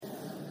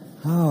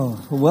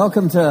Oh,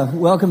 welcome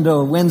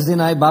to Wednesday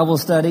night Bible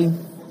study. You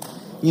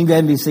can go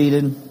ahead and be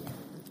seated.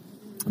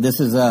 This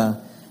is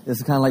kind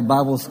of like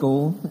Bible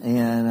school,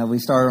 and we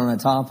started on a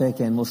topic,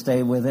 and we'll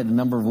stay with it a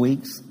number of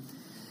weeks.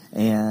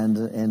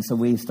 And so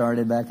we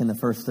started back in the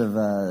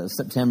 1st of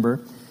September.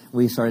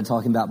 We started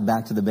talking about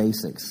back to the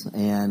basics,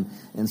 and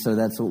so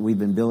that's what we've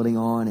been building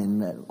on.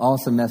 And that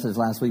awesome message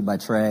last week by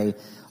Trey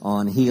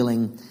on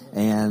healing,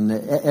 and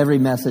every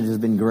message has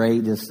been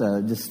great,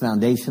 just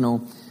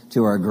foundational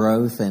to our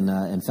growth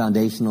and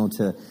foundational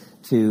to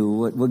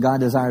what God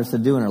desires to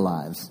do in our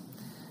lives.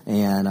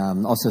 And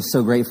I'm also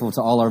so grateful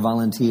to all our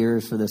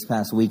volunteers for this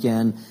past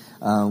weekend,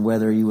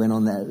 whether you went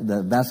on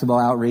the basketball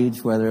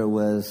outreach, whether it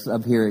was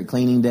up here at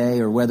cleaning day,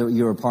 or whether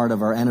you were part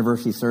of our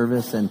anniversary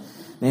service. And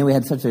man, we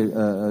had such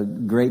a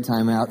great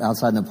time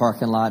outside in the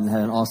parking lot and had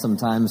an awesome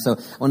time. So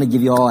I want to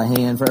give you all a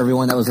hand for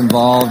everyone that was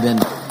involved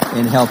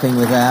in helping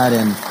with that.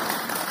 And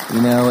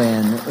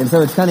and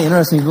so it's kind of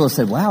interesting. People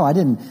said, wow,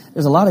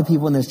 there's a lot of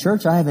people in this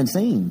church I haven't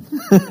seen,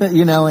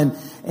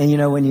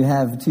 and when you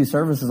have two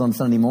services on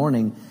Sunday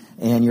morning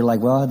and you're like,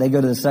 well, they go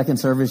to the second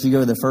service, you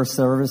go to the first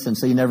service, and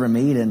so you never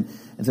meet. And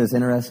so it's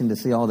interesting to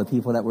see all the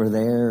people that were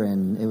there,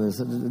 and it was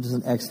just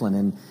an excellent,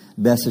 and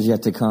best is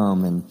yet to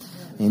come. And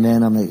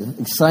amen. I'm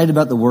excited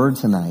about the word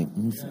tonight.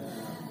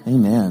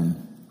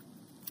 Amen.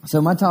 So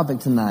my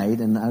topic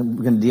tonight, and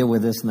we're going to deal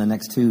with this in the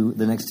next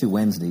two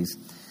Wednesdays.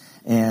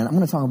 And I'm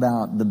going to talk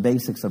about the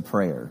basics of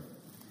prayer.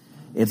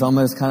 It's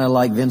almost kind of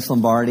like Vince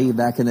Lombardi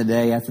back in the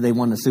day after they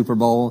won the Super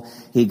Bowl.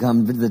 He'd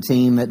come to the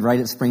team right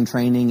at spring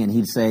training and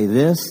he'd say,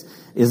 "This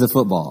is a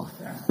football."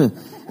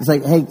 It's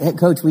like, hey,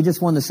 coach, we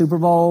just won the Super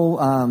Bowl.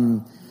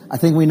 I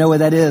think we know what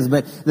that is.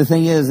 But the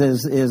thing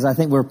is I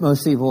think where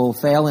most people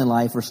fail in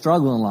life or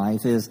struggle in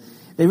life is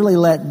they really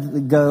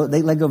let go of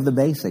the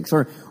basics.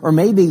 Or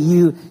maybe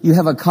you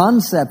have a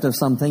concept of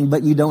something,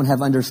 but you don't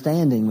have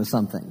understanding with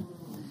something.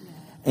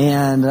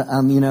 And,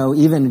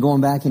 even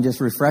going back and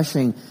just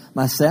refreshing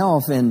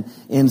myself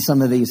in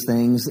some of these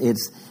things,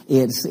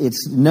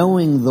 it's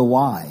knowing the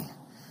why.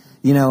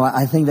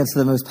 I think that's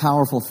the most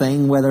powerful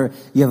thing, whether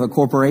you have a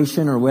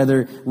corporation or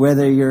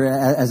whether you're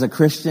as a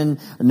Christian,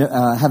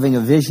 having a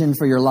vision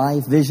for your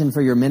life, vision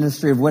for your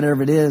ministry, of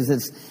whatever it is,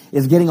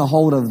 it's getting a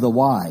hold of the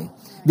why.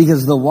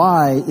 Because the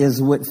why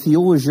is what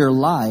fuels your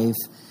life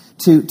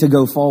to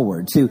go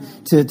forward,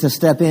 to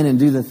step in and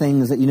do the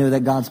things that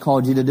that God's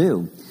called you to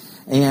do.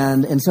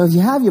 And so if you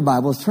have your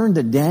Bibles, turn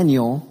to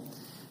Daniel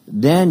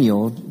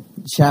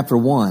chapter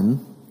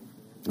 1,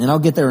 and I'll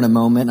get there in a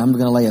moment. I'm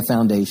going to lay a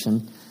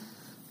foundation.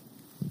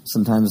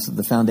 Sometimes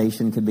the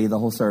foundation could be the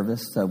whole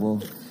service, so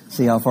we'll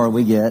see how far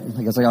we get.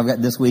 I guess I've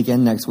got this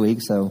weekend, next week,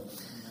 so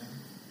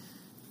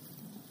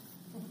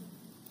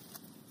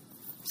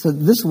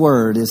this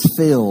word is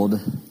filled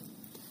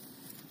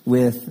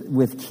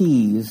with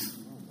keys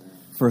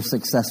for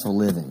successful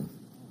living.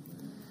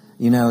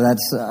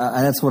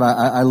 That's what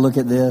I look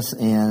at this,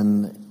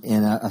 and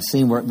I've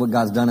seen what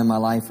God's done in my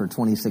life for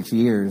 26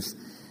 years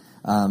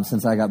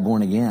since I got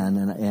born again,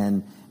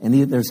 and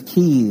there's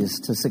keys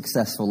to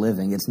successful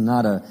living. It's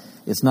not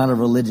a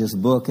religious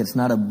book. It's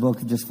not a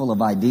book just full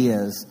of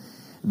ideas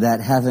that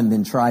haven't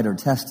been tried or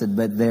tested,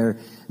 but they're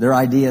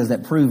ideas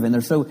that proven.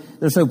 They're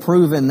so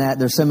proven that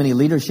there's so many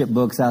leadership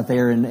books out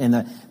there,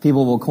 and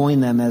people will coin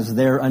them as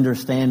their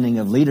understanding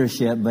of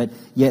leadership, but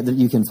yet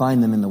you can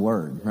find them in the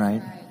Word,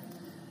 right?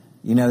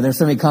 There's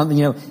so many,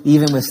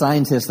 even with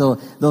scientists,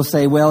 they'll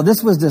say, well,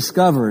 this was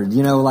discovered,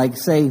 like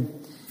say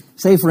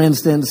for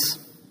instance,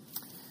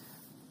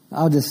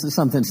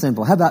 something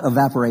simple. How about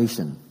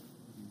evaporation?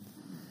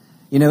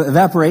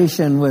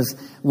 Evaporation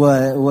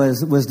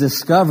was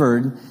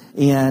discovered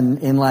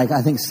in like,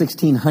 I think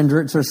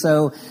 1600s or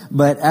so,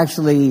 but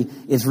actually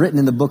it's written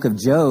in the book of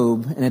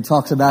Job, and it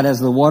talks about as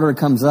the water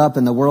comes up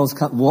and the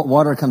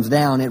water comes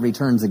down, it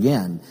returns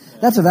again.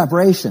 That's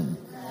evaporation.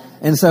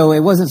 And so it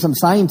wasn't some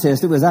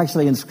scientist. It was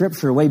actually in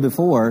Scripture way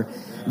before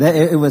that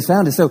it was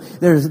founded. So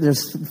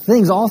there's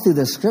things all through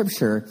the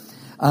Scripture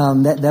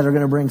that are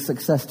going to bring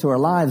success to our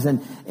lives.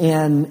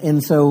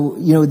 And so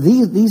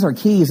these are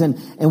keys. And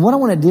what I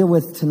want to deal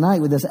with tonight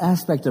with this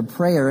aspect of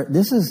prayer,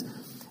 this is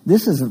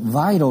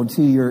vital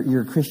to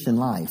your Christian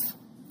life.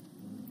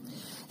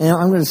 And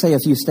I'm going to say a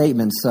few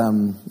statements.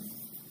 A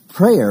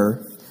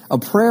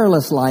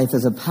prayerless life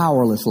is a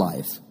powerless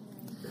life.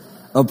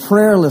 A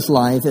prayerless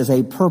life is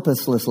a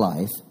purposeless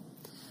life.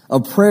 A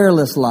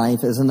prayerless life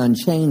is an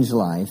unchanged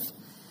life.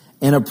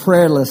 And a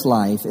prayerless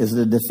life is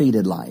a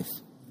defeated life.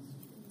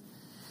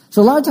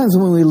 So a lot of times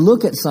when we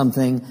look at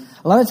something,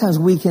 a lot of times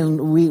I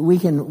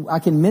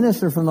can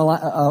minister from the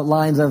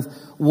lines of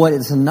what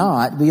it's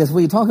not, because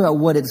when you talk about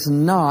what it's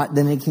not,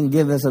 then it can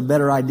give us a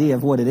better idea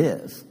of what it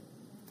is.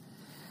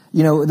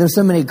 There's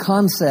so many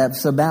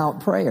concepts about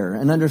prayer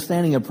and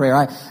understanding of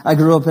prayer. I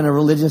grew up in a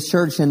religious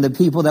church, and the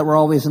people that were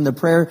always in the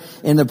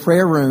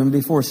prayer room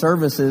before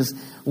services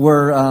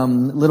were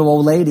little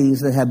old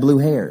ladies that had blue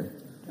hair.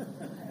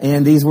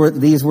 And these were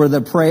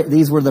the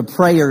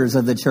prayers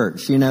of the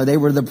church. They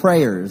were the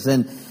prayers.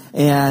 And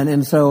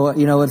so,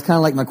 it's kind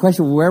of like my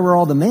question, where were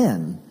all the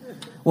men?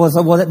 Well,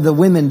 the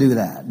women do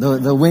that.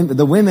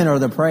 The women are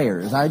the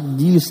prayers.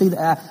 Do you see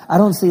that? I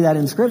don't see that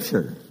in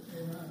Scripture.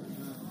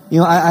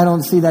 I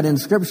don't see that in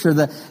Scripture.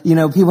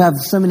 People have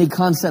so many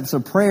concepts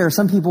of prayer.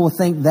 Some people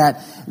think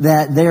that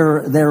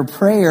their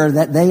prayer,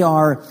 that they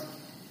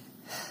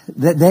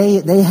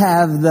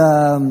have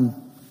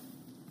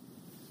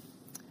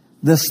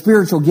the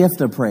spiritual gift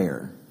of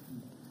prayer.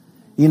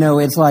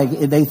 It's like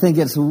they think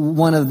it's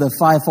one of the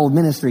fivefold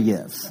ministry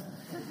gifts.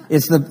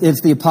 It's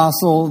the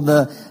apostle,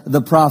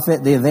 the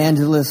prophet, the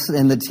evangelist,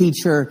 and the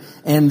teacher,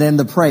 and then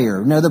the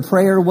prayer. No, the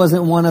prayer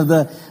wasn't one of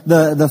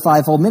the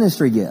fivefold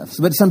ministry gifts.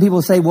 But some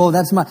people say, well,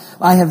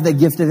 I have the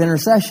gift of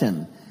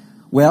intercession.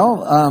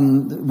 Well,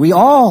 we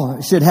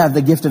all should have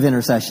the gift of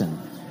intercession.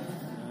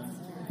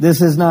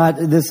 This is not,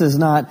 so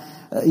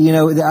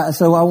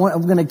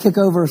I'm going to kick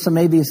over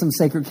maybe some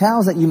sacred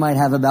cows that you might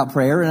have about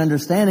prayer and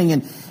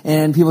understanding.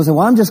 And people say,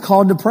 well, I'm just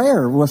called to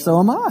prayer. Well, so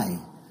am I.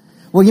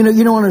 Well, you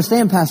don't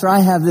understand, Pastor.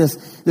 I have this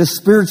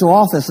spiritual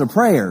office of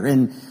prayer,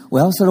 and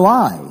well, so do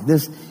I.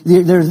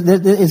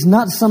 It's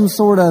not some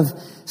sort of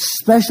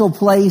special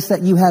place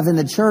that you have in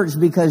the church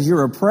because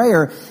you're a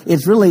prayer.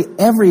 It's really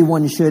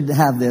everyone should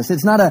have this.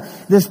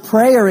 This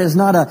prayer is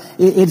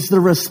it's the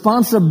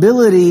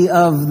responsibility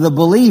of the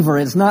believer.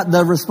 It's not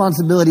the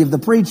responsibility of the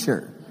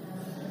preacher.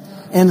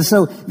 And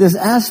so this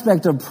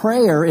aspect of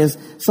prayer is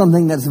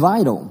something that's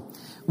vital.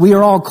 We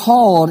are all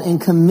called and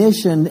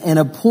commissioned and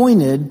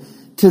appointed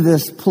to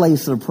this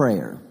place of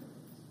prayer.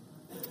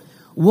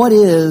 What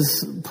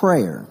is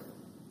prayer?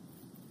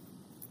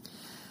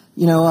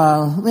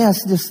 Let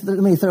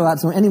me throw out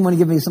anyone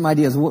give me some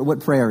ideas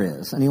what prayer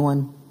is.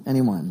 Anyone?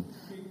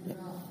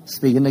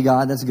 Speaking to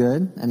God, that's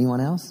good.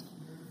 Anyone else?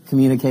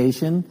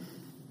 Communication,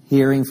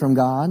 hearing from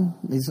God.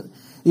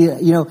 We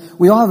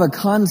all have a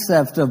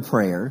concept of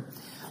prayer,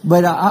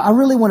 but I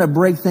really want to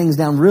break things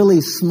down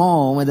really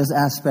small with this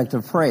aspect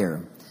of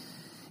prayer.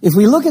 If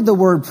we look at the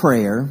word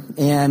prayer,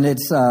 and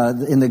it's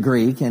in the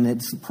Greek, and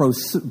it's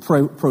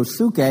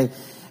proseuche,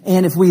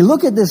 and if we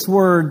look at this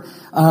word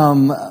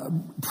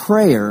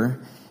prayer,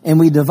 and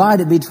we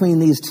divide it between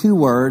these two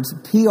words,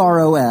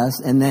 P-R-O-S,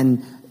 and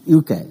then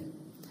euche.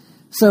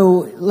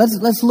 So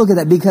let's look at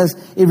that, because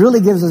it really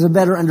gives us a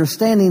better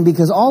understanding,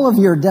 because all of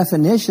your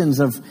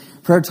definitions of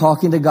prayer,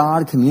 talking to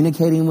God,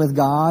 communicating with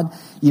God,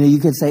 you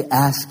could say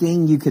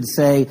asking, you could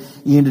say,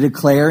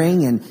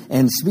 declaring,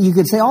 and you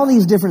could say all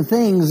these different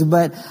things,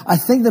 but I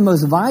think the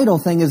most vital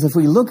thing is if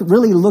we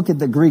really look at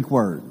the Greek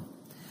word.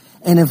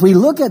 And if we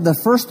look at the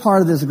first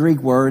part of this Greek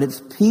word,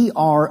 it's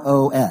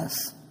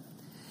P-R-O-S.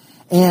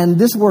 And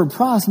this word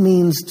pros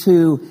means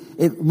to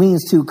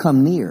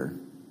come near.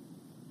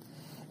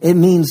 It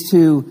means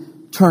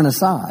to turn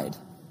aside.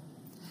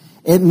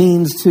 It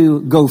means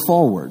to go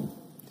forward.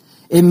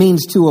 It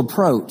means to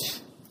approach.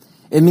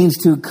 It means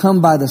to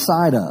come by the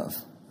side of.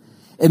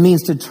 It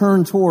means to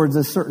turn towards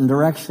a certain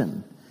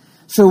direction.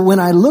 So when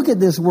I look at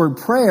this word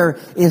prayer,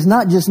 it's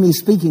not just me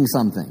speaking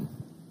something,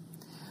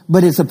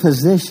 but it's a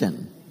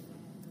position.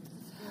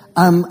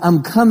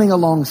 I'm coming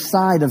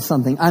alongside of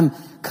something. I'm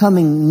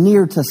coming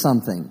near to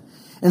something.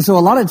 And so a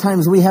lot of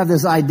times we have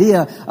this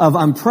idea of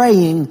I'm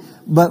praying,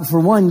 but for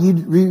one, you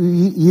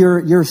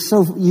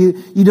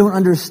don't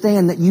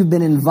understand that you've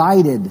been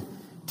invited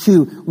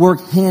to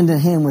work hand in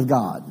hand with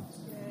God,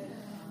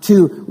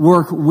 to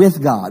work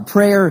with God.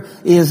 Prayer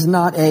is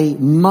not a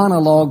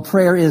monologue.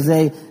 Prayer is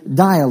a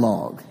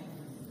dialogue.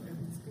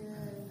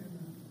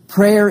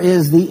 Prayer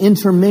is the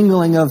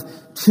intermingling of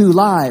two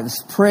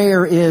lives.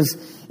 Prayer is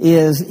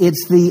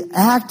it's the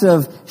act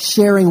of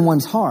sharing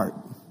one's heart.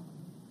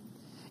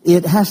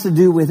 It has to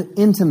do with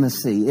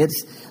intimacy.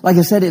 It's, like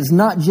I said, it's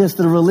not just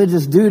the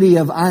religious duty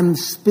of I'm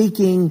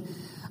speaking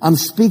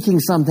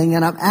something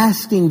and I'm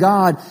asking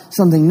God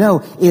something.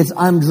 No, it's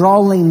I'm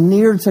drawing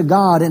near to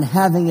God and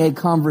having a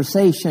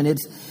conversation.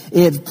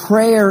 It's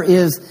prayer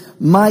is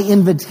my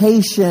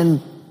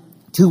invitation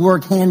to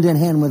work hand in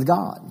hand with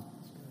God.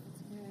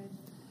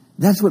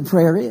 That's what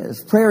prayer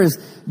is. Prayer is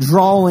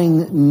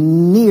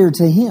drawing near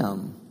to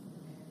Him.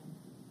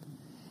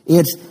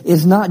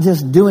 It's not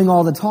just doing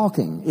all the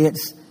talking.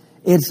 It's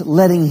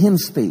letting Him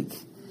speak.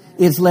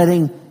 It's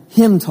letting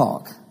Him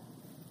talk.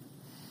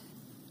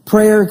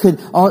 Prayer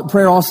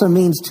also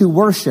means to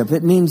worship.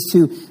 It means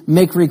to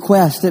make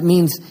request. It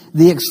means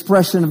the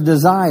expression of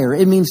desire.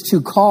 It means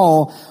to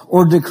call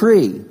or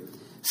decree.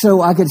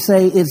 So I could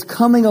say it's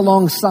coming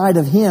alongside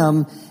of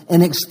Him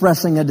and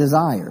expressing a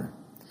desire.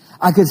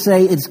 I could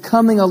say it's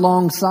coming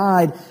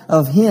alongside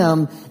of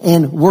Him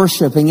and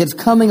worshiping. It's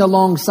coming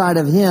alongside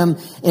of Him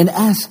and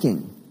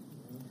asking.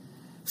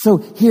 So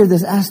here,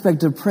 this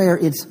aspect of prayer,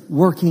 it's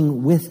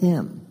working with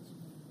Him.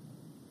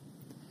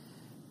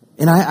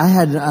 And I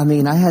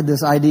had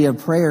this idea of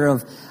prayer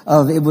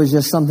of it was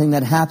just something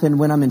that happened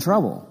when I'm in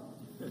trouble.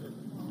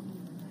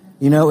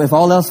 If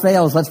all else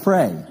fails, let's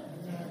pray.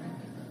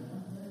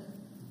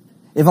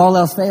 If all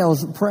else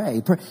fails,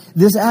 pray.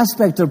 This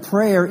aspect of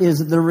prayer is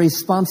the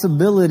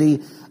responsibility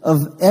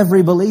of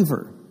every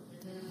believer.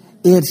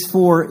 It's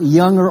for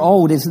young or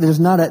old. There's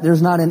not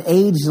an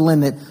age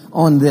limit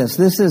on this.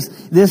 This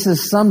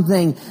is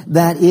something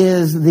that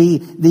is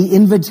the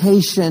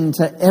invitation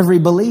to every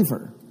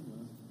believer.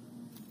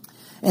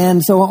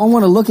 And so I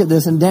want to look at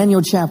this in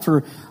Daniel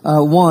chapter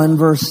 1,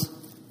 verse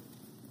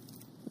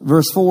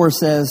 4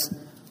 says,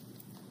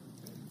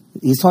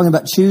 he's talking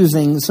about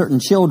choosing certain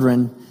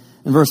children.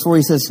 In verse 4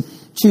 he says,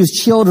 choose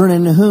children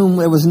in whom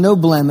there was no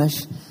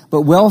blemish,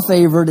 but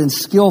well-favored and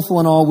skillful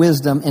in all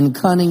wisdom and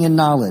cunning in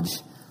knowledge.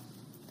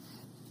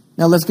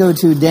 Now let's go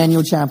to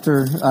Daniel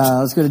chapter 6.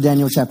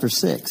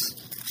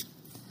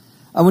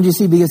 I want you to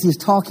see, because he's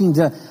talking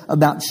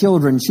about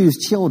children, choose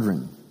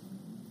children.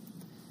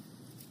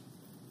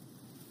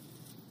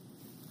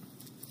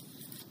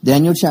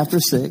 Daniel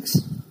chapter 6,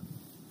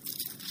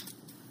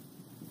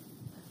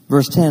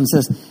 verse 10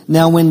 says,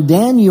 now when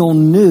Daniel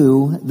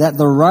knew that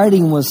the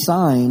writing was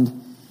signed,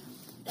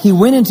 he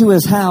went into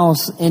his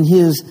house, and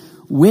his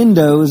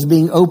windows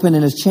being open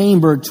in his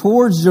chamber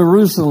towards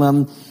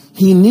Jerusalem,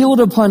 he kneeled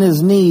upon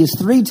his knees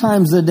 3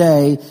 times a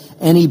day,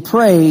 and he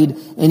prayed,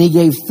 and he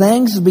gave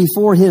thanks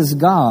before his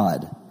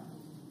God,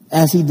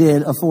 as he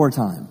did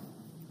aforetime,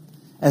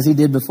 as he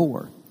did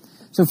before.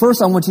 So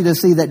first I want you to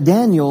see that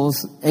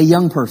Daniel's a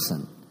young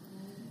person.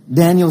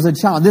 Daniel's a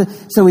child.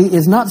 So he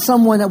is not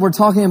someone that we're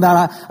talking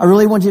about. I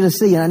really want you to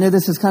see, and I know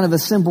this is kind of a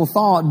simple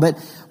thought, but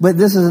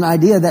this is an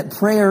idea that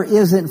prayer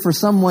isn't for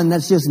someone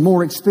that's just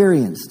more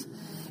experienced.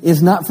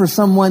 It's not for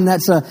someone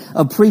that's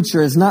a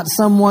preacher. It's not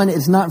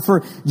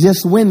for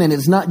just women.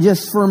 It's not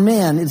just for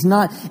men.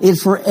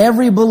 It's for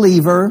every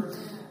believer,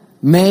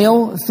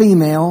 male,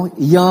 female,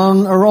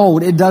 young or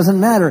old. It doesn't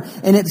matter.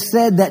 And it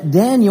said that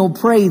Daniel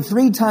prayed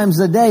 3 times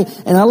a day.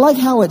 And I like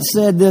how it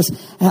said this.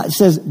 It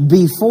says,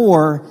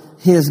 before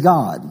his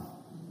God.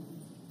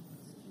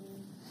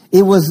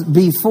 It was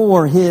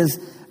before his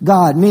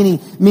God. Meaning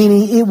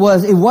it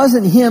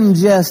wasn't him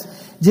just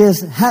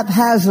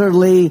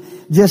haphazardly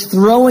just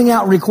throwing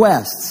out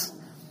requests.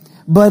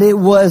 But it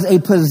was a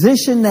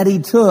position that he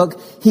took.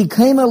 He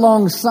came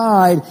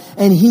alongside,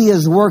 and he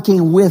is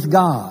working with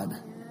God.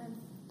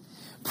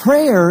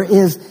 Prayer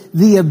is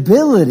the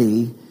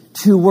ability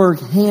to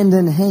work hand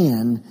in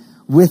hand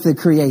with the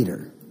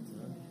Creator.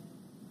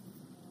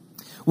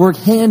 Work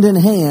hand in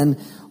hand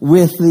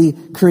with the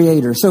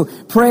Creator. So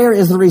prayer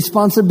is the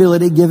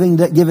responsibility given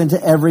to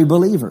every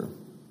believer.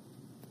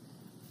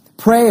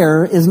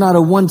 Prayer is not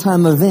a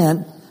one-time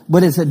event,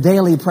 but it's a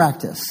daily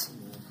practice.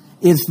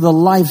 It's the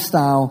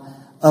lifestyle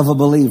of a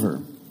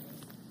believer.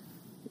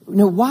 You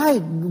know,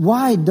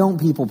 why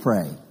don't people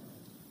pray?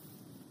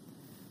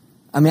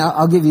 I mean,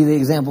 I'll give you the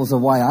examples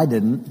of why I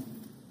didn't,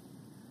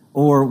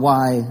 or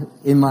why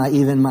in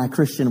my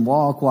Christian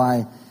walk,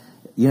 why,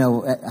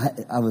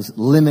 I was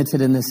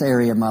limited in this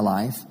area of my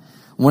life.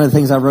 One of the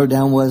things I wrote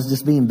down was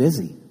just being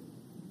busy.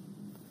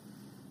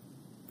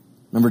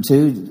 Number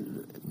 2,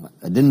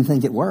 I didn't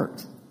think it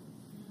worked.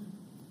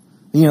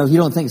 If you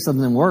don't think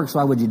something works,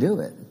 why would you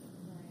do it?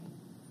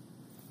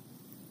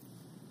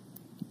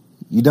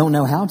 You don't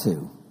know how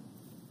to.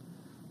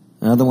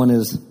 Another one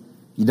is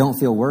you don't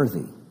feel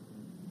worthy.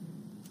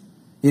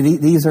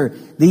 These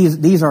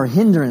are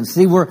hindrances.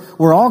 See,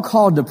 we're all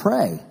called to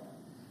pray,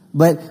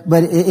 but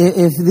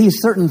if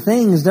these certain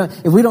things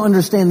if we don't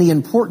understand the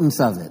importance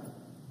of it,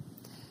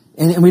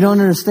 and we don't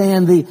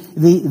understand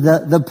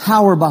the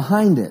power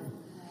behind it,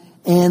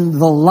 and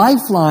the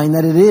lifeline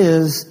that it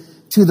is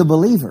to the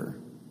believer.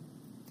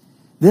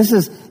 This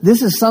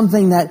is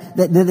something that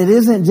it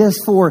isn't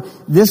just for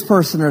this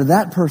person or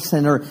that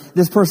person, or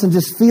this person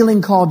just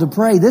feeling called to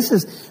pray. This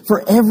is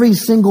for every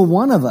single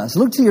one of us.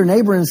 Look to your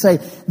neighbor and say,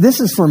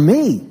 this is for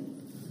me.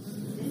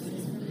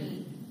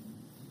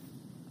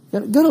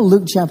 Go to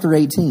Luke chapter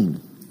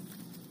 18.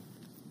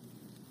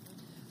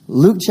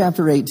 Luke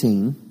chapter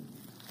 18.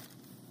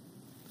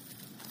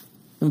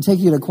 I'm going to take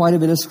you to quite a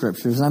bit of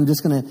scriptures, and I'm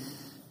just going to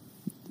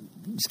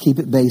keep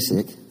it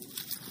basic.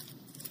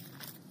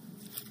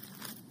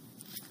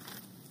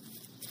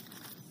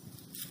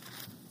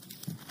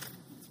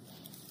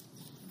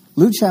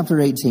 Luke chapter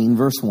 18,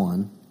 verse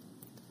 1.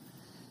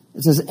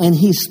 It says, and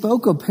he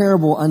spoke a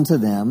parable unto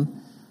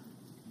them.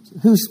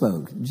 Who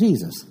spoke?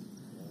 Jesus.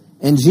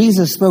 And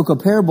Jesus spoke a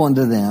parable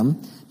unto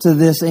them to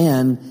this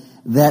end,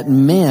 that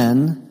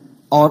men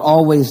ought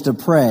always to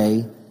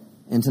pray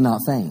and to not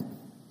faint.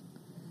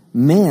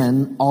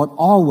 Men ought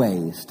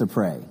always to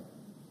pray.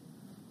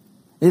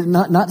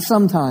 Not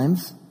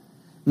sometimes,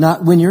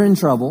 not when you're in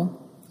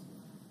trouble.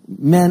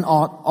 Men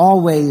ought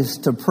always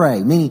to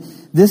pray. Meaning,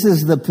 this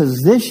is the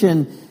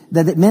position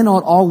that men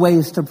ought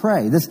always to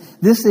pray. This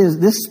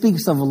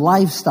speaks of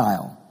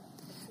lifestyle.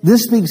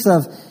 This speaks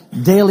of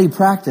daily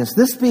practice.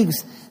 This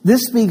speaks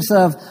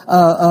of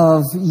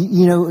a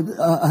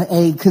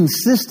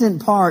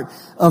consistent part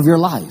of your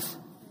life.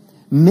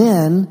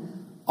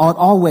 Men ought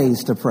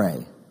always to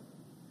pray.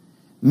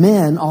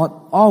 Men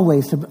ought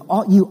always to.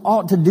 You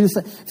ought to do.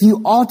 If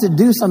you ought to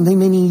do something,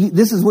 meaning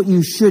this is what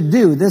you should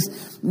do. This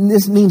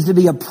means to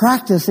be a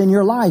practice in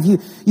your life.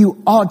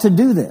 You ought to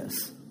do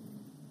this.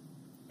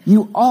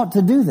 You ought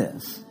to do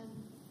this.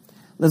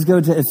 Let's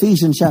go to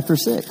Ephesians chapter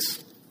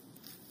 6.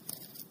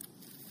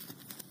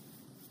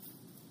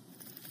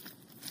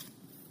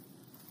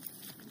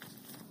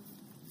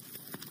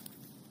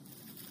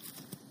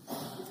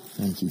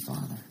 Thank you,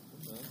 Father.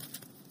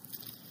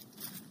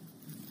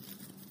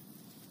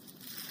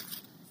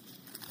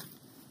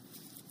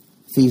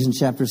 Ephesians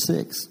chapter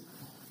 6,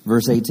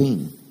 verse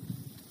 18.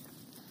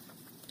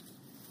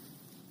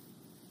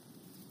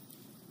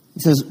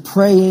 It says,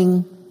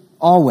 praying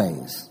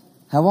always.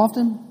 How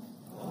often?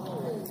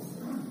 Always.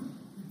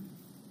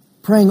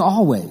 Praying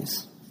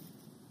always.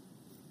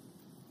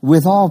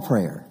 With all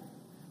prayer.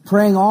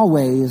 Praying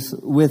always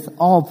with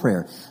all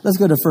prayer. Let's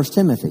go to 1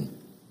 Timothy.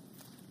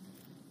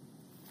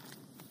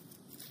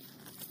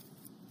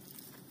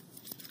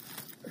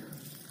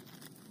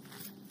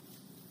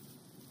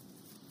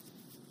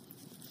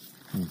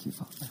 Thank you,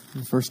 Father.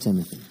 1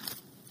 Timothy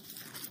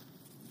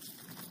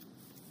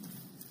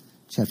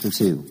chapter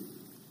 2.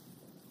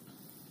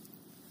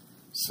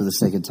 For the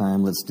sake of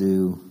time, let's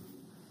do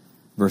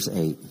verse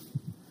 8.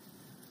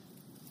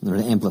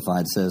 The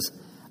Amplified says,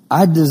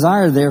 I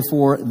desire,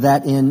 therefore,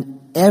 that in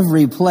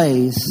every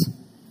place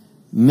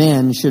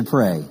men should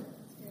pray.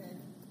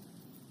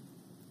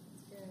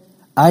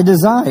 I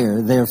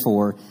desire,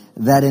 therefore,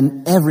 that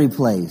in every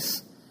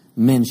place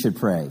men should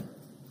pray.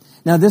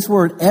 Now, this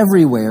word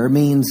everywhere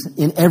means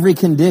in every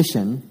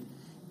condition,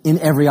 in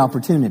every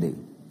opportunity.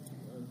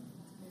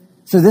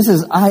 So this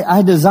is,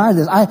 I desire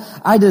this.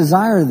 I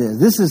desire this.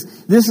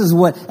 This is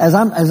what, as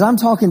I'm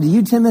talking to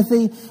you,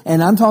 Timothy,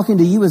 and I'm talking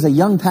to you as a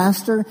young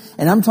pastor,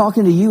 and I'm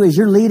talking to you as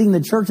you're leading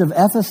the church of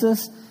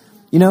Ephesus.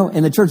 You know,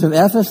 and the church of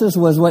Ephesus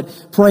was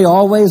what? Pray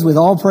always with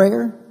all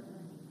prayer.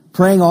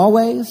 Praying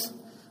always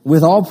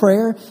with all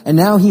prayer. And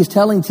now he's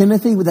telling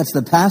Timothy, that's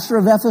the pastor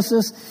of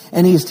Ephesus,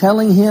 and he's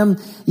telling him,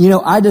 you know,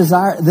 I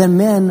desire that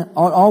men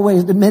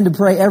to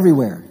pray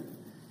everywhere.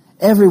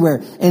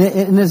 Everywhere.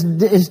 And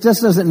it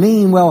just doesn't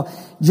mean, well,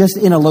 just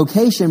in a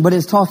location, but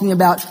it's talking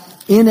about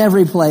in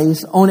every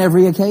place, on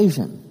every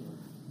occasion.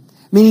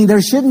 Meaning there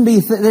shouldn't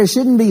be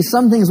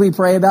some things we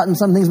pray about and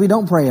some things we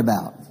don't pray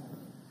about.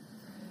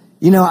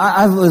 You know,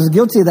 I was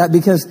guilty of that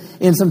because,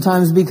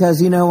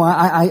 you know,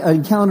 I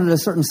encountered a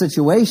certain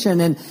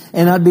situation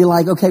and I'd be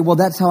like, okay, well,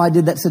 that's how I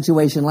did that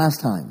situation last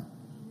time.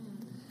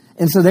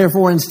 And so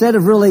therefore, instead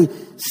of really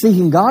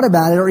seeking God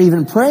about it or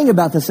even praying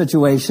about the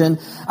situation,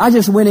 I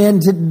just went in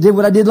did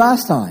what I did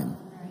last time.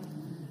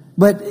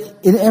 But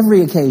in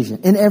every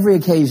occasion, in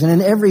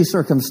every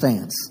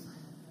circumstance.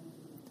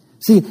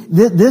 See,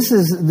 this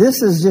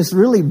is just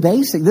really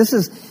basic.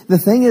 The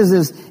thing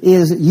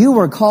is you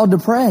are called to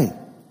pray.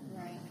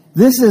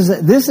 This is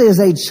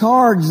a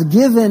charge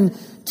given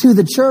to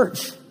the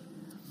church.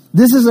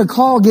 This is a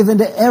call given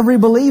to every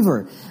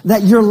believer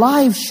that your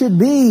life should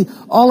be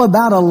all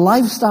about a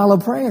lifestyle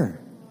of prayer.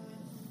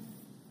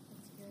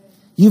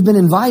 You've been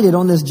invited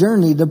on this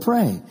journey to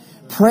pray.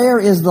 Prayer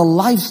is the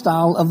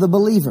lifestyle of the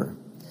believer.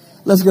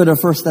 Let's go to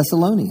 1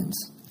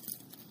 Thessalonians.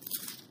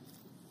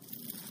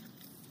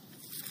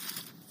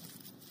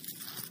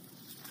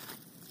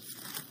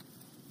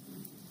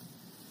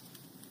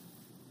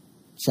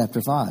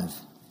 Chapter 5.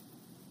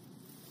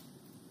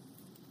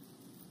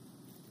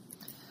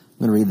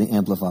 I'm going to read the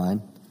Amplified.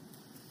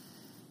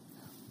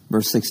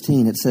 Verse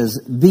 16, it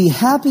says, be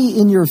happy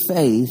in your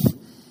faith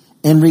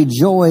and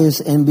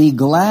rejoice and be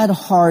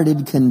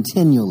glad-hearted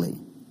continually.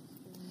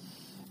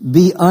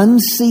 Be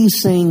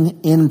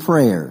unceasing in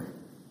prayer,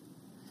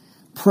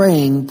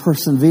 praying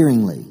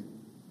perseveringly.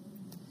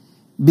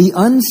 Be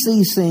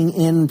unceasing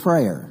in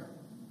prayer.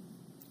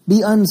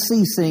 Be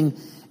unceasing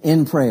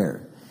in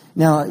prayer.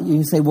 Now, you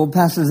can say, well,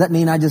 Pastor, does that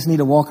mean I just need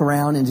to walk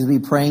around and just be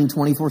praying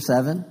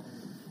 24/7?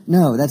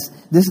 No,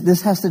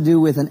 this has to do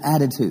with an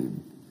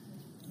attitude.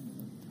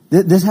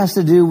 This has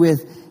to do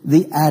with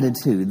the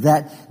attitude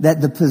that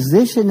the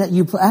position that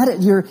you put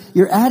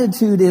your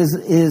attitude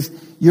is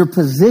your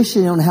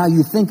position on how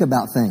you think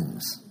about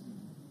things.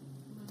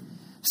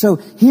 So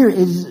here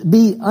is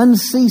be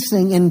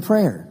unceasing in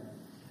prayer,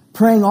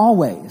 praying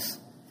always.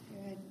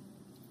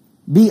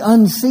 Be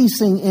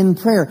unceasing in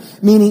prayer,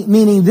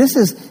 meaning this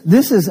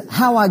is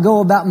how I go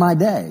about my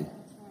day.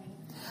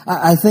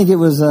 I think it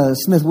was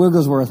Smith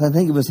Wigglesworth. I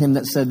think it was him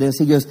that said this.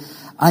 He goes,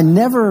 I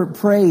never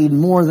prayed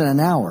more than an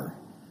hour,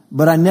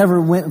 but I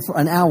never went for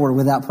an hour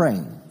without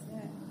praying.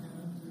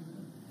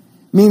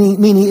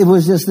 Meaning it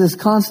was just this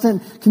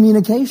constant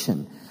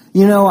communication.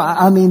 You know,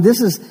 I mean,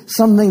 this is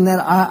something that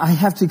I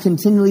have to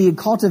continually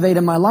cultivate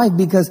in my life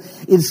because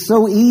it's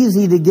so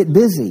easy to get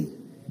busy.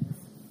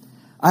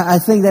 I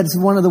think that's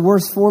one of the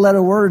worst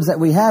 4-letter words that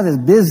we have is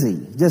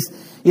busy.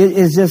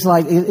 It's just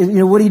like, you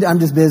know, what do you do? I'm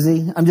just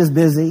busy. I'm just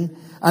busy.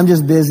 I'm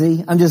just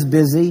busy. I'm just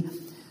busy.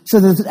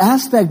 So this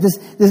aspect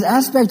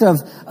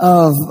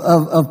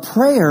of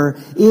prayer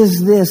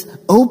is this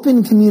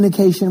open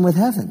communication with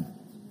heaven.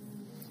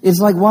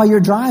 It's like while you're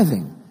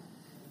driving,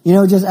 you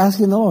know, just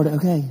asking the Lord,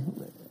 okay,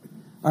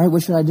 all right,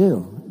 what should I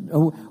do?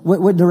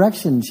 What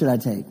direction should I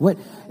take?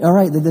 All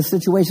right, the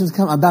situation's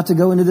come. I'm about to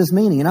go into this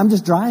meeting and I'm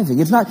just driving.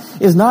 It's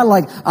not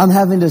like I'm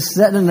having to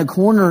sit in a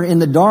corner in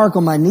the dark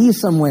on my knees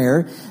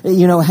somewhere,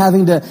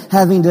 having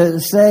to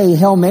say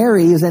Hail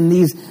Marys and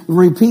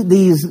repeat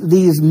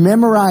these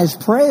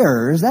memorized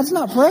prayers. That's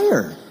not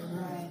prayer.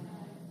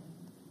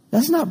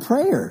 That's not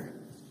prayer.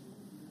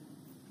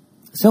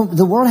 So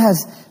the world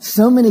has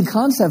so many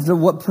concepts of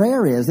what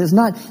prayer is. It's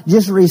not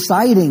just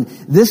reciting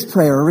this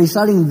prayer or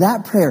reciting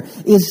that prayer.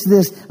 It's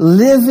this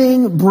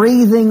living,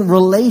 breathing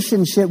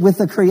relationship with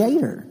the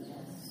Creator.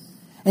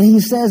 And he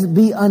says,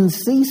 be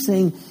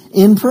unceasing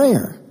in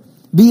prayer.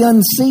 Be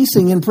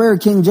unceasing in prayer.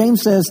 King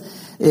James says,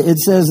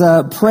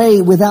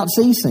 pray without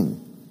ceasing.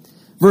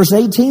 Verse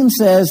 18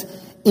 says,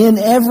 in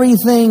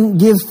everything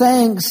give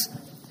thanks,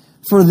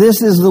 for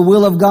this is the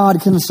will of God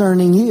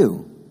concerning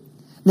you.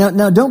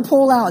 Now don't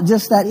pull out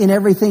just that in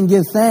everything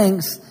give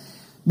thanks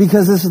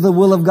because this is the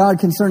will of God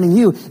concerning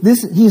you.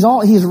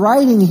 He's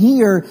writing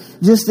here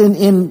just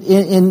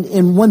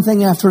in one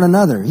thing after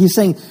another. He's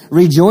saying,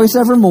 rejoice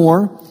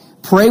evermore,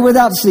 pray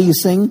without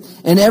ceasing,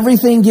 and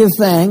everything give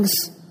thanks,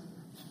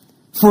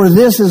 for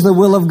this is the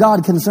will of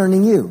God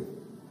concerning you.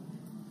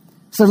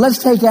 So let's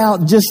take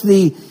out just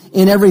the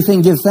in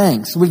everything give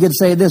thanks. We could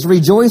say this,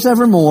 rejoice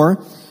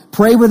evermore,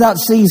 pray without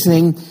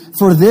ceasing,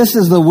 for this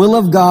is the will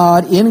of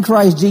God in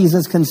Christ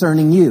Jesus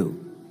concerning you.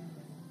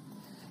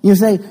 You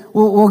say,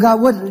 well,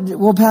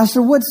 God,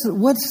 Pastor,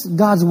 what's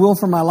God's will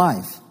for my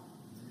life?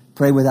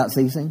 Pray without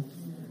ceasing.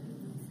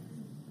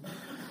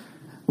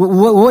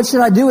 What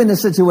should I do in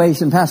this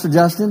situation, Pastor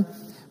Justin?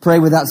 Pray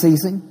without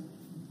ceasing.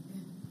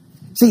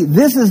 See,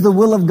 this is the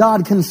will of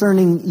God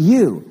concerning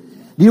you.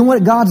 Do you know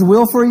what God's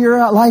will for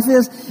your life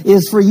is?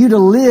 Is for you to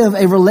live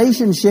a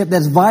relationship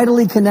that's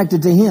vitally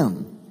connected to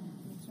Him.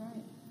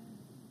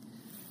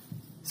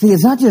 See,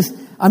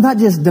 I'm not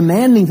just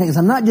demanding things.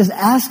 I'm not just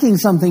asking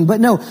something, but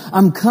no,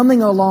 I'm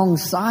coming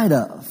alongside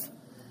of.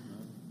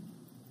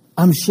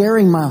 I'm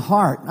sharing my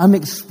heart. I'm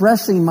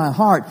expressing my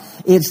heart.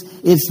 It's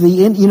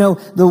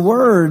the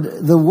word,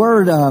 like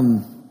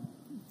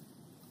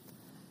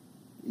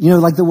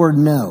the word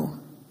no.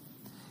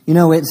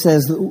 It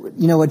says,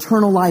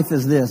 eternal life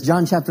is this.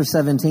 John chapter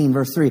 17,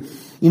 verse 3.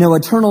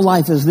 Eternal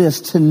life is this,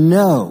 to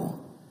know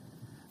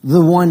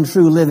the one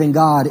true living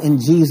God in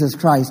Jesus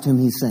Christ whom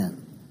He sent.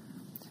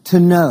 To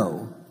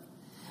know.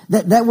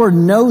 That word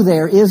know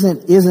there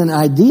isn't an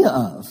idea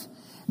of.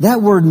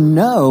 That word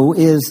know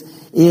is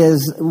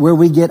where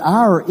we get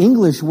our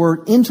English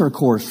word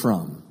intercourse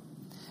from.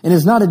 And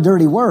it's not a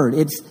dirty word.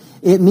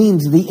 It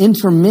means the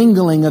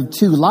intermingling of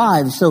two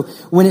lives. So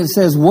when it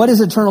says, what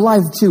is eternal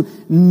life? To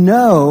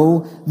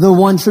know the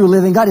one true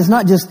living God. It's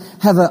not just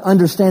have an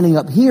understanding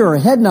up here or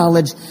head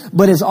knowledge,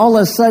 but it's all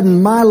of a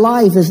sudden my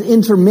life is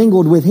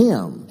intermingled with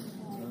Him.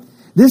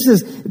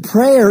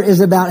 Prayer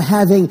is about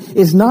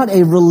it's not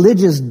a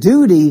religious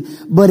duty,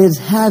 but it's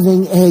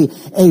having a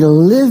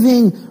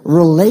living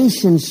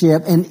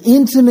relationship, an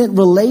intimate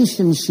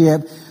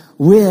relationship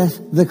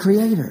with the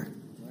Creator.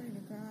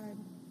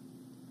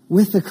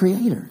 With the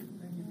Creator.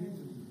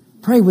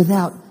 Pray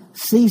without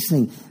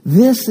ceasing.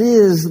 This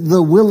is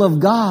the will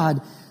of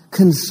God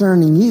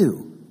concerning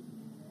you.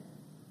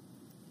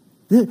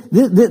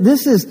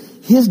 This is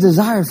His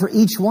desire for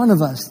each one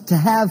of us to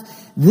have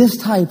this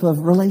type of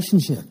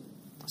relationship.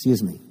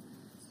 Excuse me.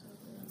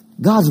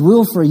 God's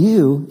will for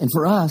you and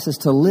for us is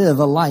to live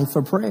a life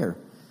of prayer.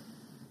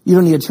 You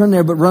don't need to turn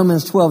there, but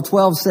Romans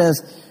 12:12 says,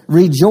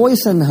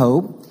 rejoice in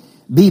hope,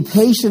 be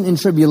patient in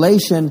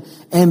tribulation,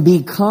 and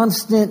be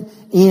constant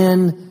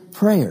in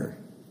prayer.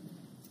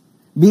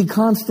 Be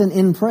constant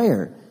in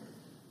prayer.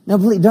 Now,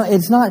 please,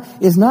 it's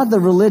not the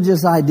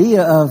religious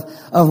idea of,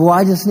 well,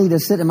 I just need to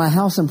sit in my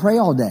house and pray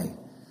all day.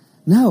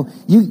 No,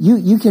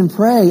 you can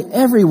pray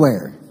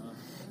everywhere.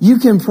 You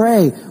can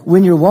pray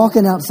when you're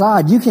walking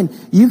outside. You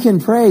can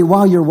pray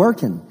while you're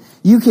working.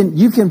 You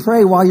can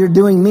pray while you're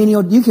doing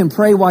menial. You can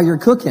pray while you're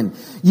cooking.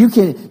 You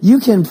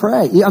can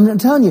pray. I'm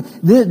telling you,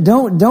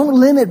 don't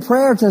limit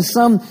prayer to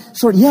some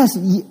sort. Yes,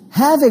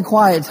 have a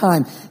quiet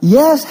time.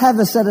 Yes, have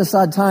a set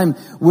aside time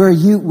where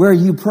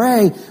you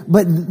pray.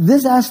 But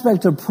this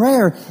aspect of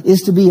prayer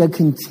is to be a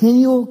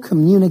continual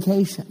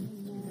communication.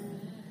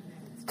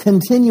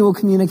 Continual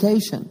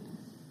communication.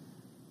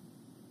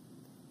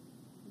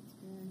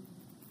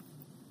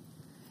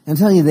 I'm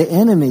telling you, the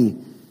enemy,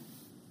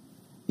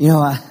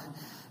 I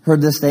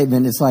heard this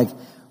statement. It's like,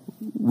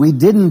 we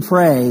didn't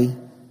pray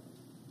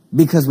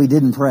because we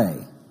didn't pray.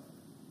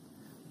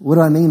 What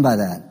do I mean by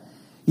that?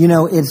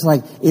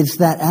 It's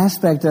that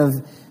aspect of,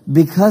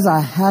 because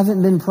I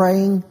haven't been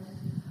praying,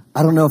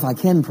 I don't know if I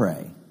can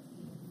pray.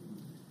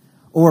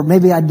 Or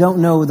maybe I don't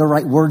know the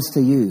right words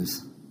to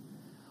use.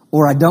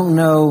 Or I don't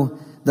know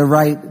the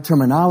right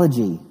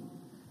terminology.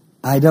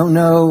 I don't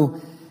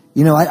know,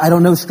 I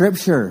don't know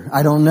scripture.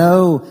 I don't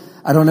know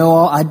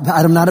all,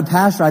 I'm not a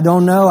pastor. I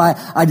don't know.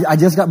 I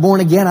just got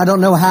born again. I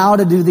don't know how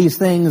to do these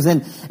things.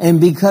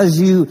 And because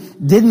you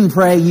didn't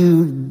pray,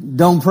 you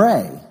don't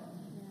pray.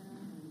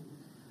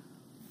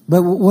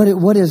 But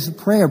what is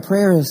prayer?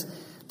 Prayer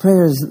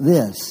Prayer is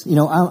this.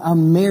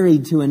 I'm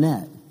married to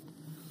Annette.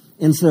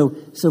 And so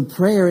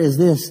prayer is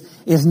this.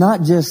 It's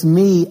not just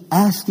me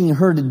asking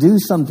her to do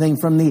something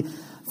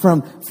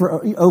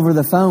over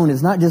the phone.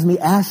 It's not just me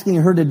asking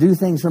her to do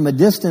things from a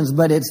distance,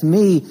 but it's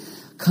me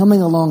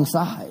coming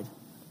alongside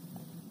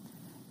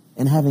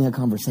and having a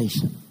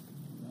conversation.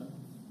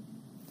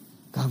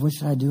 God, what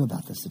should I do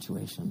about this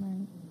situation?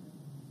 Right.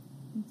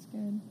 That's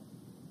good.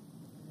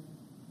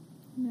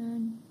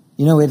 Amen.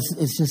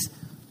 It's just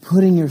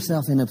putting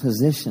yourself in a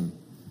position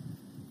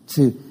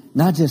to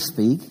not just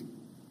speak,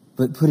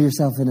 but put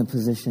yourself in a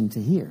position to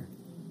hear.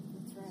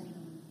 That's right.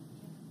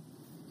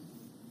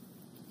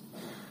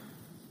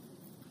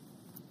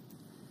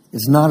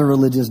 It's not a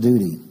religious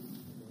duty.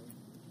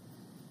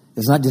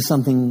 It's not just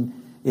something.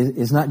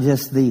 It's not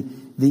just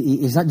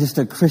it's not just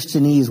a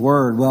Christianese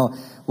word. Well,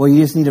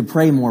 you just need to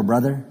pray more,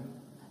 brother.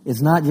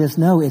 It's not just,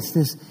 no, it's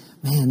this,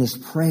 man, this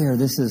prayer.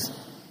 This is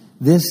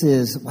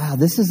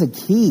a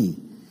key.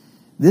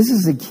 This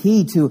is the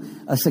key to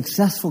a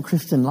successful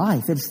Christian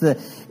life. It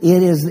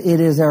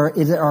is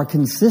our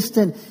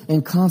consistent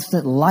and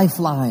constant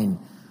lifeline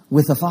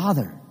with the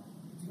Father.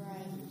 Right.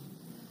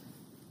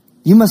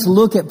 You must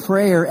look at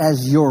prayer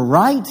as your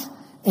right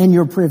and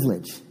your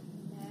privilege.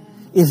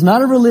 It's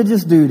not a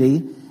religious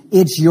duty.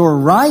 It's your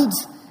right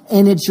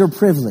and it's your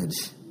privilege.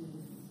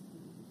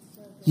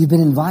 You've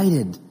been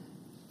invited.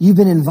 You've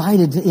been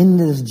invited to end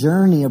this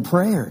journey of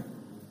prayer.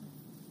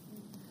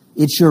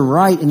 It's your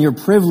right and your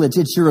privilege.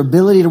 It's your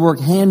ability to work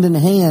hand in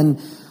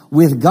hand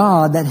with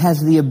God that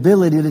has the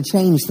ability to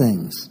change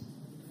things.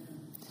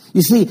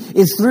 You see,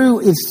 it's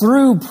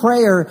through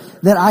prayer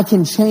that I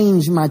can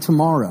change my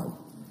tomorrow.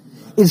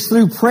 It's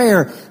through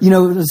prayer.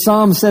 The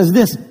Psalm says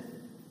this,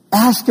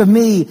 ask of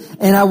me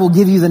and I will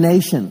give you the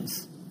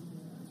nations.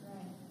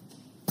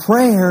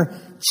 Prayer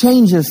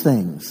changes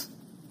things.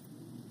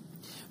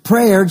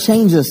 Prayer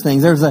changes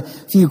things. There's a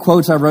few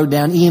quotes I wrote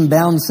down. Ian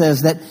Bound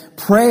says that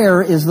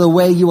prayer is the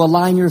way you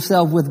align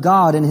yourself with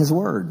God and His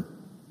Word.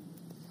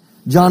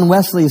 John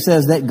Wesley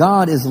says that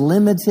God is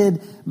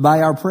limited by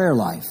our prayer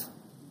life.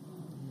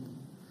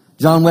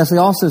 John Wesley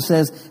also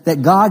says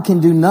that God can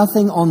do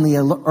nothing on the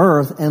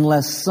earth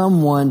unless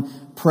someone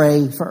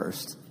pray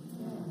first.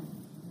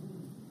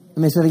 Let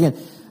me say it again.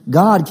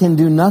 God can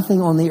do nothing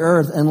on the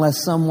earth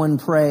unless someone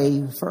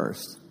pray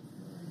first.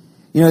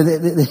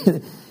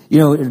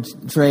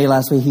 Trey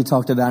last week he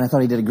talked about, I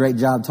thought he did a great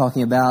job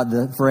talking about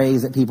the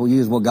phrase that people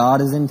use, well,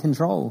 God is in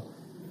control.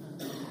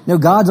 No,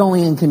 God's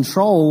only in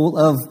control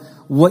of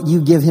what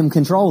you give Him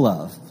control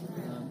of.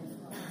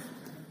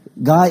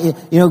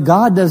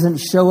 God doesn't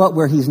show up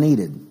where He's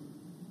needed.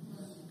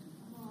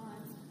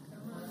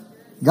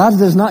 God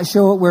does not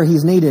show up where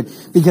He's needed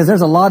because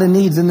there's a lot of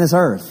needs in this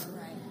earth.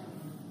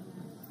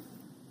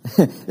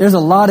 There's a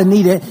lot of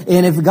need.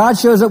 And if God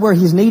shows up where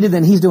He's needed,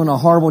 then He's doing a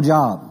horrible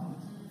job.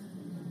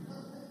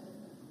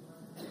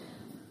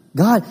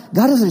 God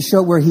doesn't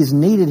show up where He's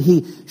needed.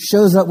 He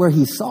shows up where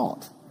He's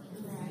sought.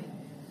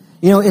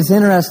 It's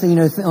interesting,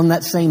 on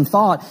that same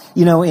thought,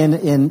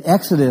 in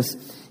Exodus,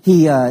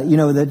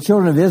 the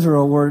children of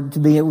Israel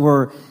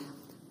were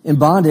in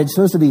bondage,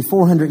 supposed to be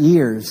 400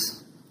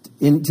 years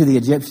to the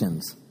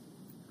Egyptians.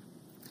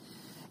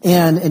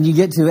 And you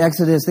get to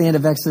Exodus, the end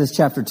of Exodus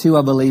chapter 2,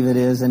 I believe it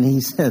is, and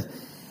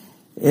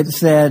it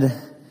said,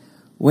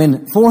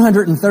 when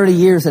 430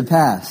 years had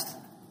passed,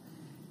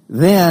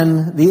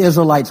 then the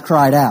Israelites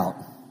cried out.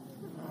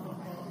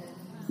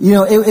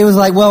 It was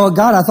like, well,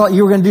 God, I thought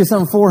you were going to do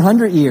something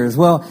 400 years.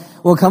 Well,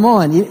 come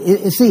on.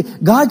 See,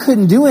 God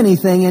couldn't do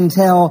anything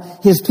until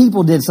His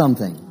people did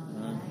something.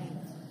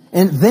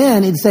 And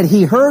then it said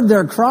He heard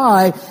their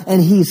cry and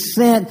He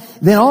sent.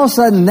 Then all of a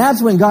sudden, that's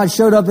when God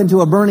showed up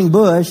into a burning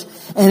bush.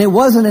 And it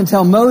wasn't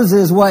until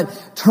Moses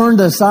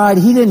turned aside.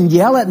 He didn't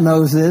yell at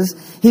Moses.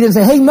 He didn't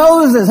say, hey,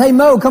 Moses, hey,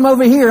 Mo, come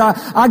over here.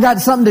 I got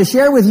something to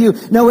share with you.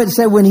 No, it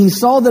said when He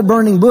saw the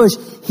burning bush,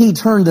 He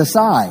turned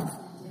aside.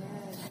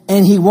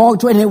 And He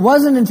walked away. And it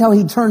wasn't until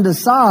He turned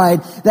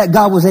aside that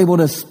God was able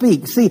to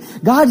speak. See,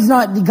 God's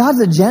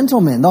a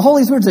gentleman. The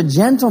Holy Spirit's a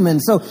gentleman.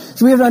 So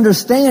we have to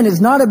understand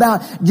it's not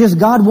about just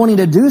God wanting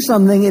to do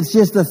something. It's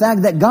just the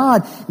fact that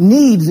God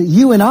needs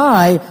you and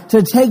I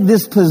to take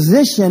this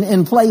position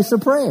in place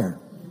of prayer.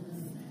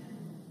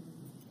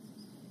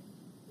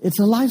 It's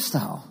a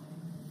lifestyle.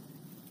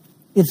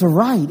 It's a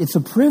right. It's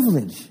a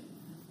privilege.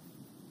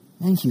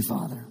 Thank you,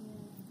 Father.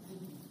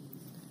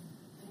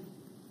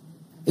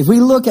 If we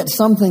look at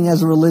something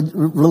as a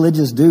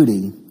religious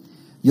duty,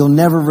 you'll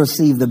never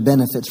receive the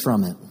benefits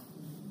from it.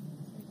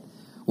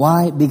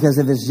 Why? Because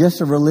if it's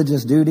just a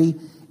religious duty,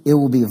 it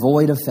will be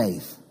void of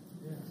faith.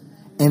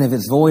 And if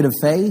it's void of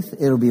faith,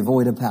 it'll be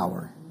void of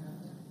power.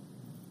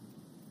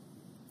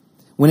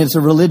 When it's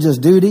a religious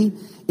duty,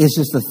 it's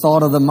just a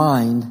thought of the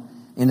mind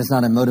and it's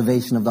not a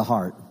motivation of the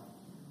heart.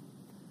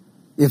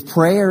 If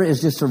prayer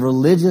is just a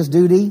religious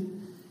duty,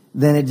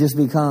 then it just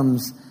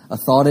becomes a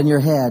thought in your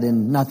head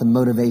and not the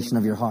motivation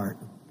of your heart.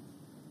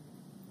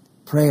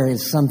 Prayer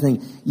is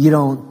something you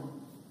don't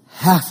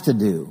have to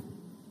do.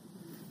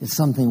 It's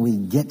something we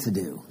get to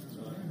do.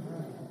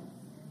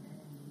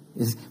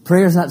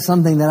 Prayer is not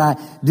something that I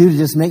do to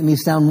just make me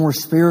sound more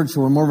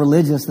spiritual or more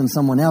religious than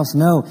someone else.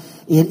 No,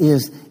 it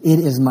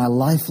is my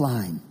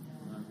lifeline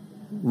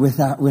with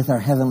our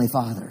Heavenly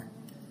Father.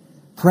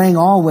 Praying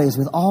always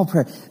with all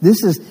prayer.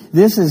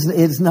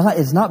 It's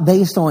not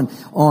based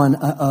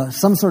on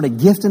some sort of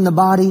gift in the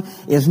body.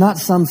 It's not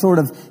some sort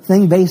of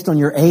thing based on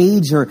your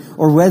age or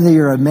whether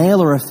you're a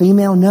male or a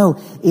female. No,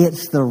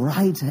 it's the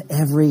right to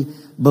every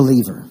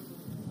believer.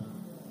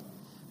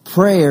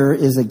 Prayer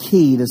is a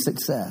key to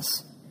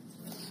success.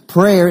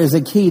 Prayer is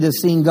a key to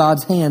seeing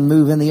God's hand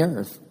move in the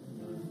earth.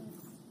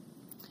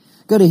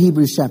 Go to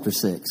Hebrews chapter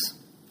 6.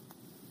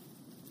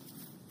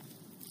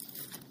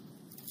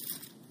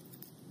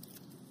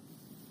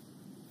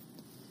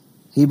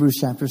 Hebrews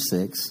chapter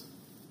 6,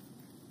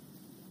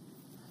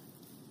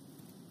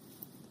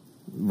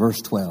 verse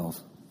 12.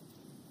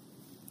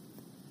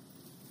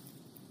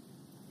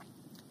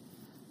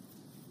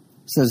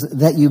 It says,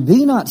 that you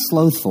be not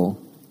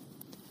slothful,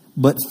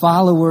 but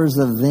followers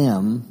of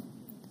them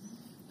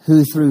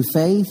who through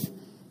faith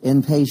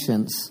and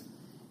patience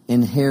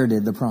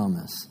inherited the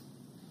promise.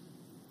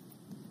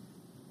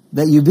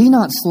 That you be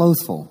not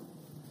slothful,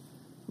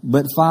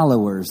 but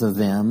followers of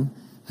them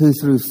who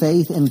through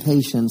faith and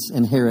patience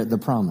inherit the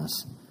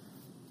promise.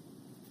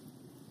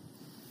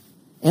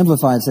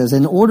 Amplified says,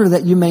 in order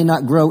that you may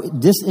not grow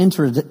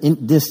disinterested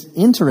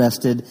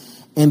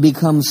and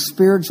become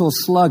spiritual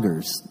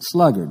sluggards,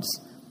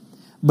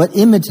 but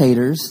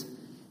imitators,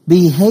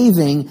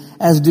 behaving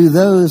as do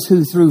those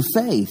who through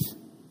faith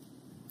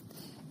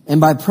and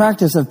by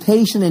practice of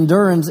patient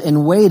endurance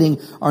and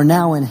waiting are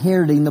now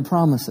inheriting the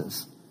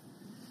promises.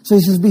 So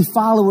he says, be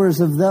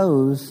followers of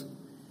those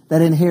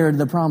that inherit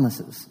the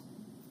promises.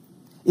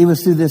 It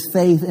was through this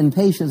faith and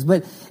patience.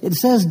 But it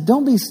says,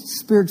 don't be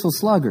spiritual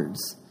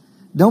sluggards.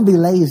 Don't be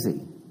lazy.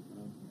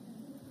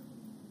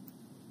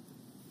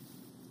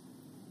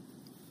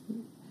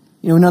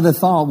 You know, another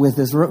thought with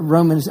this,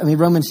 Romans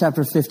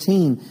chapter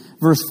 15,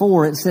 verse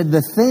 4, it said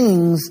the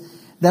things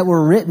that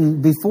were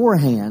written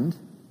beforehand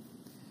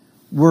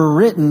were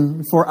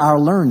written for our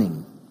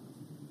learning,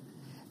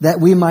 that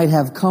we might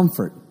have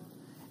comfort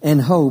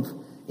and hope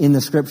in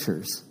the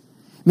Scriptures.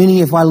 Meaning,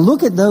 if I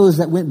look at those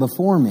that went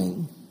before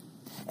me,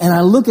 and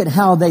I look at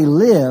how they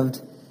lived,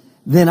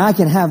 then I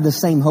can have the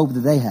same hope that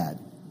they had.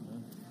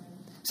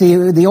 See,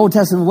 the Old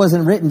Testament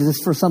wasn't written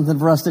just for something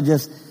for us to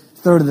just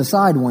throw to the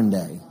side one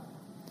day.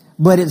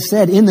 But it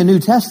said in the New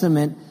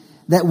Testament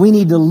that we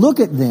need to look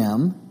at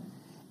them,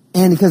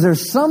 and because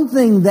there's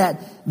something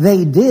that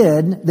they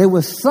did, there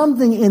was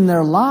something in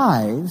their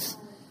lives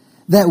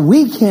that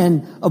we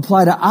can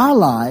apply to our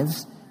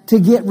lives to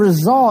get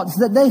results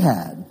that they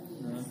had.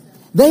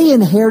 They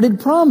inherited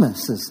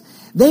promises.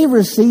 They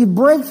received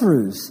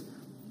breakthroughs.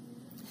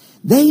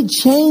 They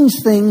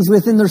changed things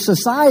within their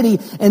society,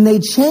 and they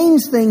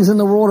changed things in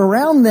the world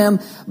around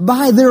them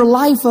by their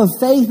life of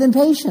faith and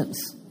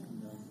patience.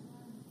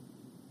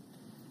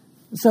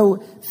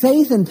 So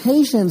faith and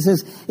patience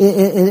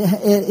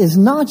is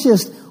not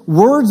just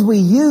words we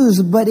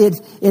use, but it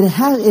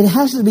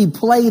has to be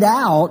played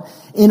out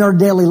in our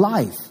daily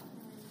life.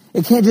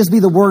 It can't just be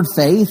the word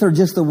faith or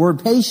just the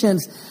word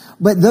patience,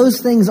 but those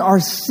things are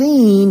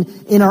seen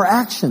in our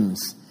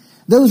actions.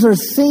 Those are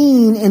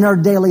seen in our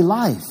daily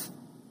life.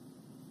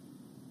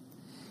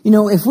 You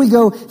know, if we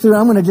go through,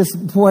 I'm going to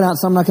just point out,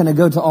 so I'm not going to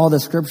go to all the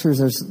scriptures.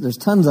 There's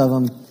tons of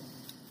them.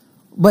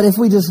 But if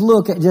we just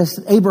look at just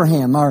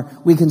Abraham,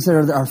 we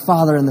consider our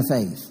father in the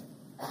faith.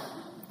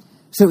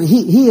 So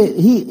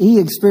he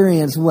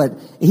experienced what?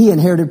 He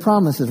inherited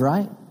promises,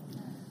 right?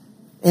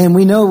 And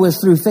we know it was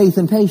through faith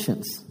and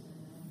patience.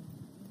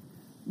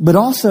 But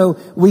also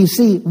we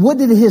see, what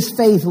did his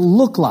faith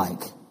look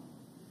like?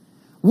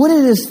 What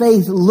did his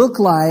faith look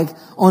like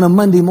on a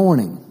Monday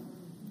morning?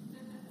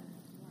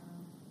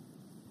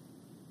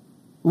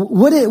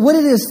 What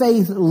did his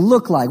faith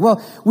look like?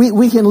 Well,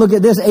 we can look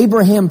at this.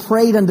 Abraham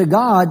prayed unto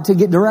God to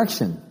get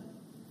direction.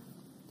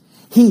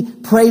 He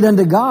prayed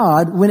unto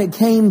God when it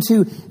came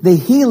to the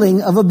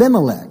healing of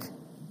Abimelech.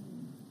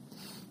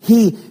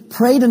 He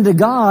prayed unto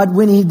God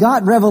when he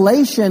got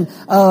revelation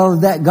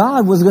of that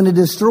God was going to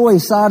destroy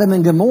Sodom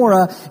and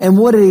Gomorrah. And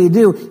what did he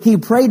do? He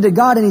prayed to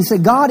God and he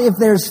said, God, if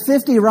there's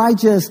 50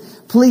 righteous,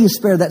 please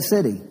spare that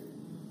city.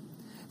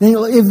 Then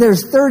if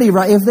there's 30,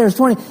 if there's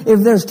 20, if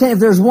there's 10, if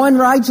there's one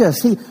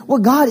righteous, so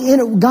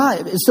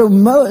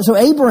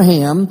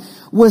Abraham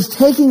was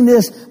taking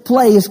this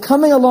place,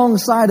 coming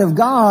alongside of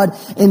God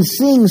and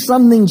seeing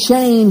something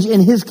change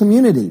in his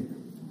community.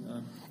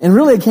 And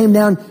really it came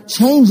down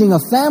changing a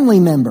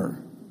family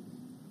member.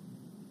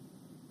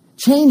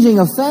 Changing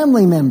a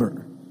family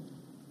member.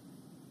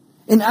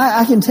 And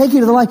I can take you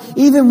to the life,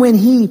 even when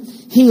he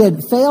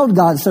had failed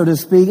God, so to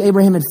speak,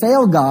 Abraham had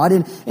failed God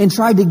and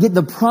tried to get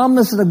the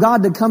promises of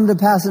God to come to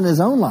pass in his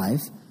own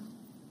life.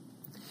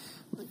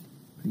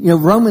 You know,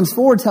 Romans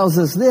 4 tells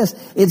us this.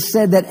 It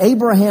said that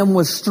Abraham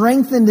was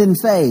strengthened in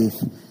faith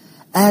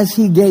as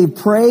he gave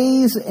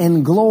praise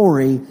and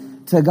glory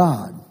to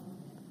God.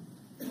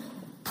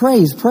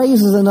 Praise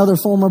is another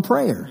form of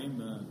prayer.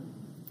 Amen.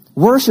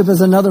 Worship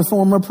is another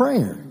form of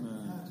prayer. Amen.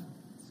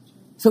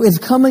 So it's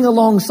coming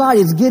alongside.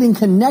 It's getting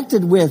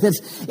connected with.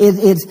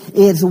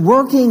 It's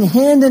working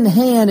hand in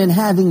hand and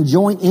having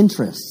joint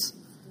interests.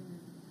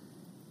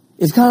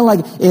 It's kind of like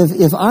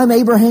if I'm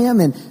Abraham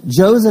and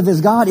Joseph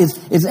is God,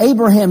 it's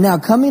Abraham now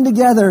coming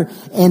together,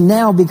 and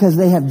now because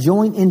they have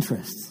joint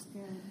interests,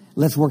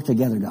 let's work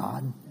together,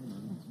 God.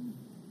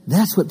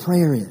 That's what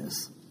prayer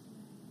is.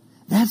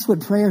 That's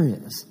what prayer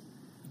is.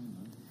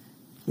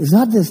 It's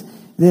not this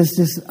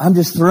I'm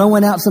just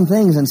throwing out some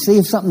things and see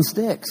if something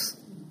sticks.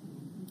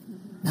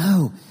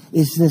 No,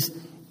 it's this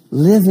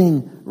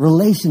living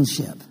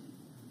relationship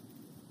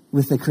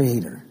with the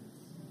Creator.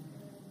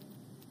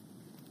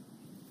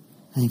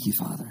 Thank you,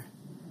 Father.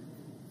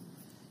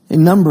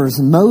 In Numbers,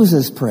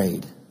 Moses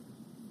prayed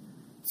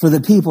for the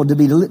people to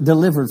be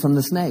delivered from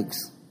the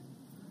snakes.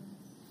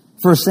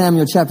 1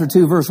 Samuel chapter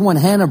 2, verse 1,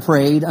 Hannah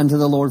prayed unto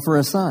the Lord for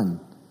a son.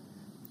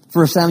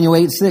 1 Samuel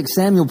 8:6,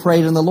 Samuel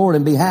prayed unto the Lord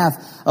in behalf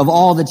of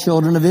all the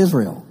children of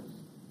Israel.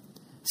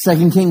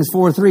 2 Kings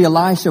 4:3,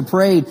 Elisha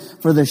prayed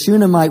for the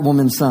Shunammite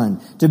woman's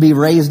son to be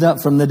raised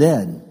up from the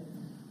dead.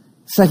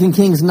 2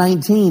 Kings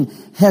 19,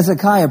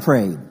 Hezekiah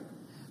prayed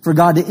for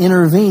God to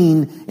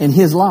intervene in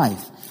his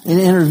life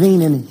and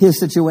intervene in his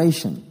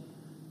situation.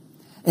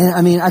 And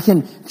I mean, I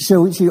can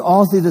show you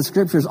all through the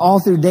scriptures, all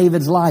through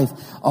David's life,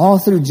 all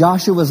through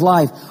Joshua's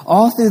life,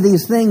 all through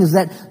these things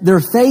that their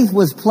faith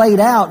was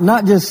played out,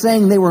 not just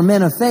saying they were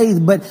men of faith,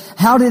 but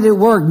how did it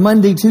work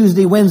Monday,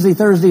 Tuesday, Wednesday,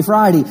 Thursday,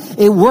 Friday?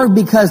 It worked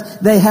because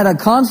they had a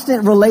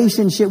constant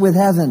relationship with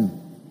heaven.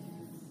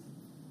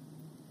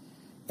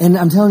 And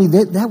I'm telling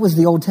you, that was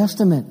the Old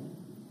Testament.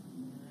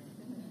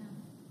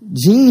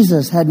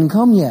 Jesus hadn't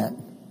come yet.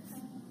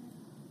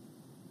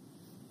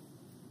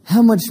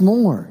 How much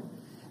more?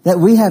 That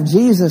we have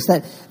Jesus,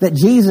 that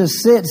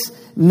Jesus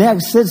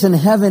sits in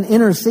heaven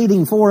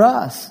interceding for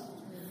us.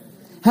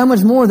 How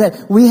much more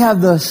that we have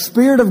the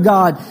Spirit of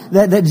God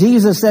that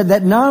Jesus said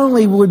that not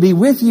only would be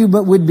with you,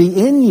 but would be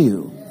in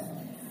you.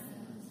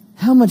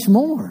 How much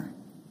more?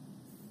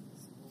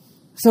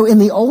 So in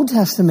the Old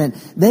Testament,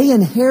 they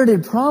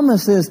inherited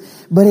promises,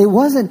 but it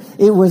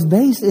was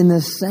based in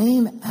the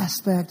same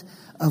aspect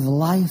of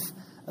life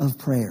of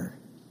prayer.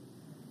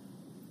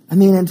 I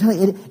mean, and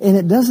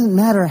it doesn't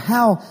matter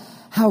how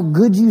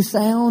good you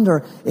sound,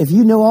 or if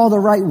you know all the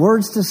right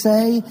words to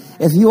say,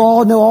 if you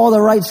all know all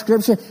the right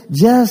scripture,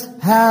 just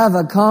have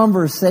a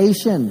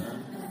conversation.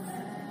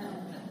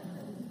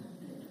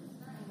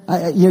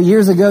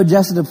 Years ago,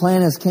 Jesse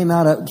Duplantis came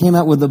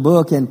out with a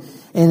book, and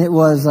it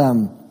was I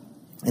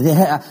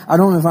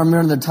don't know if I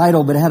remember the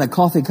title, but it had a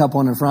coffee cup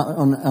on the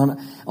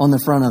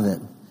front of it,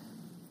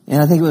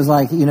 and I think it was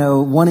like,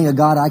 wanting a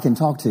God I can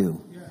talk to.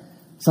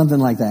 Something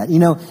like that,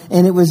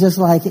 and it was just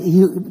like,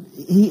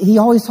 he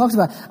always talks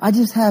about, I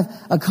just have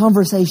a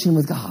conversation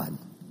with God.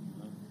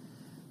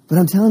 But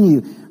I'm telling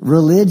you,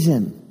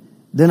 religion,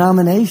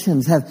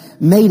 denominations have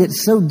made it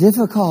so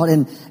difficult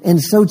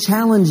and so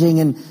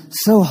challenging and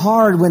so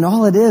hard when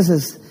all it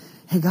is,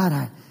 hey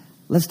God,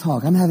 let's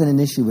talk. I'm having an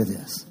issue with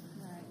this.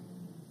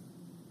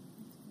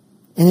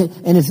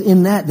 And it's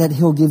in that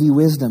He'll give you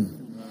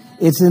wisdom.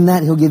 It's in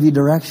that He'll give you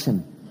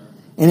direction.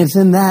 And it's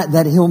in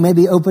that He'll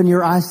maybe open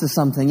your eyes to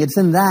something. It's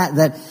in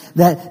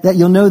that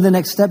you'll know the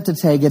next step to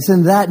take. It's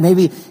in that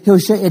maybe He'll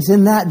show. It's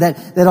in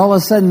that all of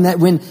a sudden that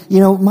when,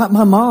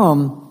 my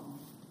mom,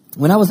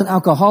 when I was an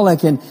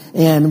alcoholic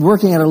and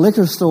working at a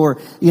liquor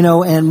store,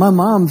 and my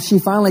mom, she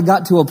finally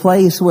got to a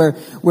place where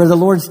the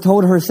Lord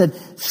told her, said,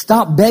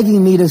 stop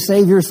begging me to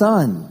save your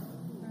son.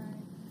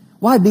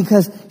 Why?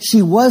 Because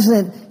she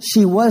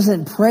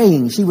wasn't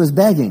praying. She was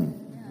begging.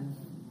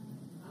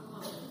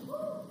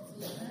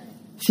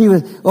 She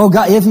was, oh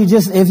God, if you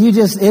just do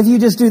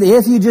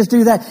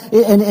that.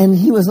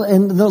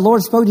 And the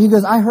Lord spoke to you, He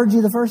goes, I heard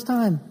you the first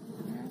time.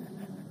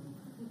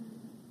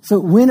 So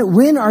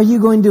when are you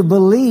going to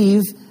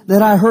believe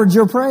that I heard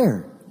your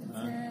prayer?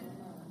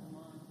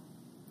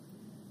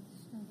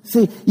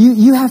 See,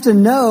 you have to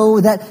know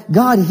that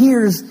God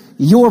hears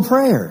your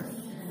prayer.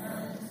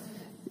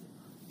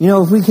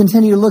 If we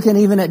continue looking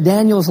even at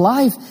Daniel's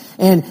life,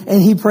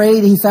 and he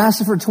prayed, he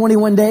fasted for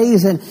 21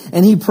 days,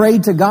 and he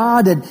prayed to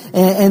God,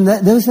 and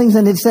those things,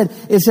 and it said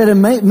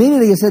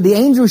immediately, the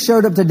angel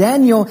showed up to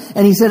Daniel,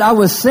 and he said, I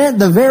was sent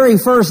the very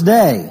first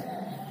day.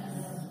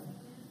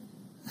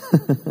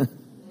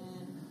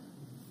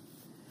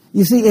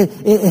 You see,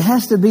 it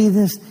has to be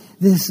this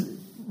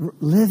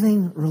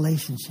living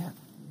relationship.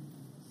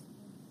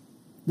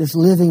 This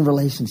living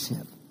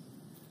relationship.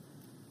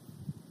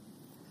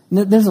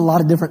 There's a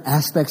lot of different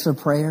aspects of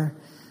prayer,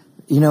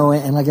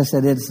 and like I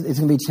said, it's going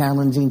to be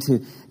challenging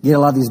to get a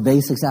lot of these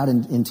basics out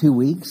in 2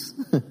 weeks.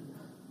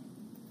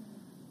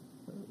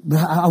 But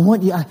I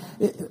want you,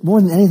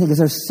 more than anything, because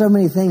there's so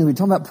many things. We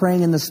talk about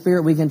praying in the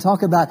Spirit. We can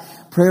talk about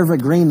prayer of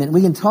agreement. We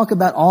can talk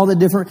about all the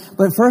different,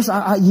 but first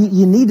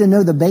you need to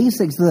know the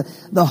basics,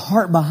 the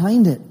heart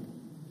behind it.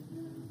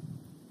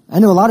 I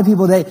know a lot of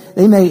people, they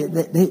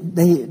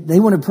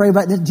want to pray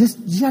about it.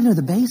 You gotta know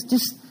the base.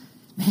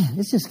 Man,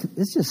 it's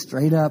just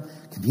straight up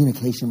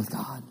communication with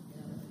God.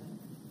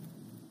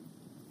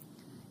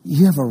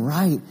 You have a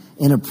right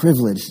and a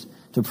privilege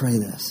to pray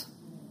this.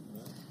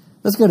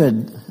 Let's go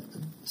to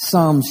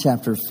Psalms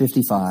chapter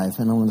 55,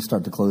 and I want to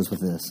start to close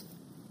with this.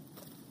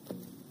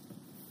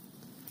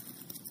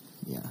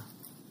 Yeah.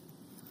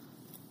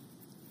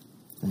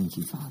 Thank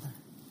you, Father.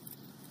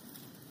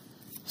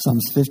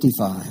 Psalms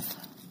 55.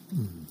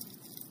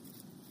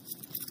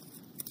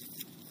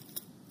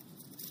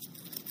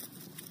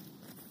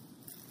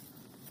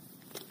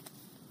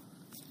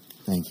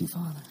 Thank you,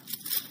 Father.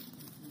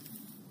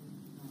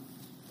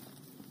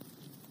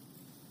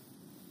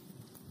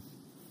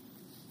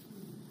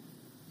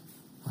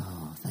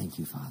 Oh, thank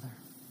you, Father.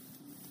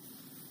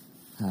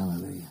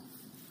 Hallelujah.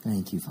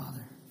 Thank you,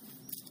 Father.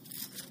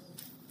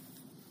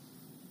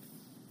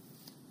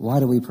 Why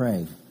do we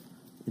pray?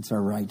 It's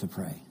our right to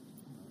pray.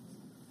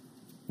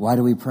 Why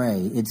do we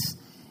pray? It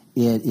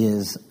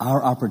is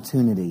our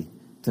opportunity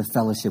to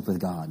fellowship with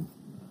God.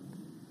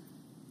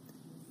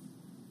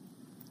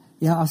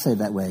 Yeah, I'll say it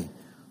that way.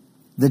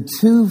 The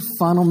two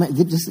fundamental,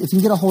 if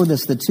you get a hold of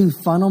this, the two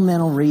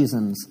fundamental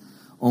reasons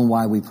on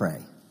why we pray.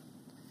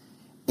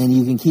 And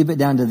you can keep it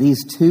down to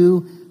these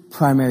two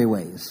primary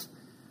ways.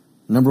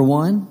 Number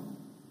one,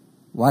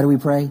 why do we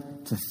pray?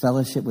 To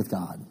fellowship with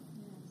God.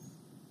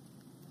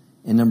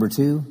 And number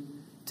two,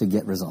 to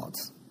get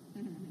results.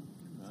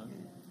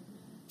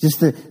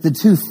 Just the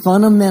two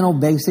fundamental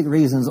basic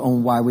reasons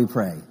on why we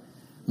pray.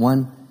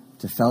 One,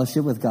 to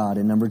fellowship with God.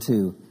 And number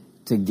two,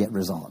 to get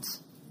results.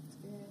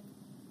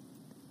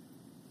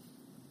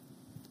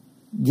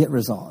 Get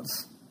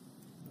results.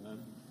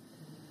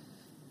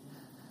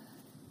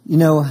 You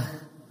know,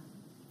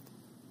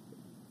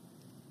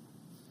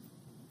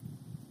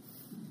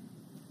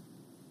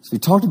 so we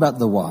talked about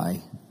the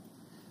why.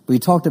 We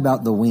talked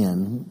about the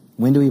when.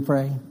 When do we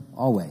pray?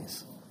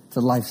 Always. It's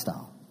a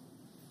lifestyle.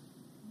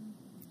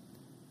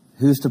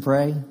 Who's to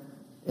pray?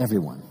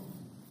 Everyone.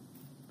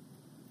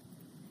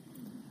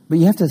 But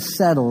you have to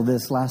settle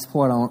this last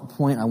point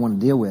I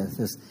want to deal with.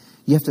 Is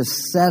you have to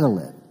settle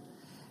it.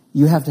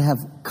 You have to have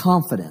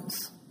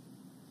confidence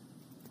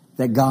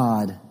that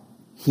God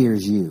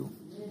hears you.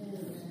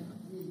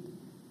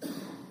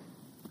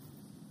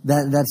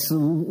 That's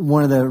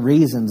one of the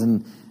reasons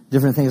and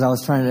different things I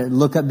was trying to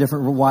look up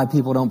different why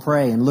people don't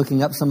pray and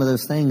looking up some of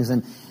those things.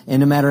 And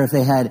no matter if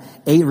they had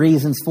 8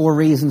 reasons, 4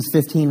 reasons,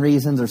 15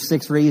 reasons, or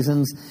 6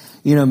 reasons,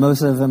 you know,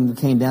 most of them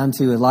came down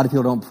to a lot of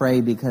people don't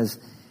pray because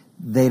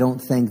they don't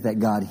think that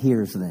God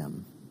hears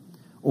them,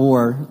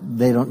 or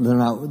they're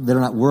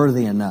not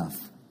worthy enough.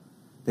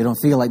 They don't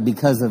feel like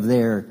because of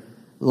their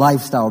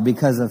lifestyle,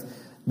 because of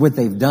what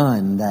they've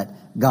done,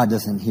 that God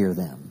doesn't hear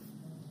them.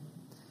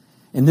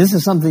 And this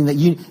is something that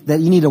you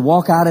need to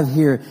walk out of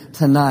here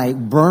tonight,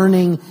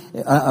 burning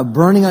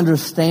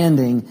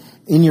understanding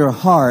in your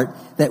heart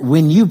that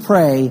when you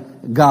pray,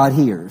 God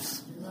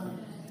hears.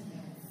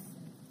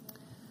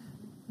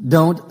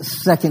 Don't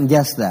second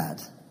guess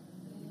that.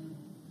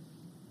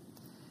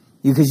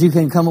 Because you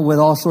can come up with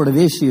all sort of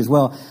issues.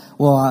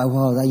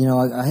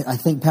 I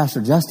think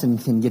Pastor Justin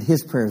can get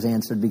his prayers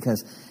answered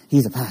because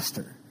he's a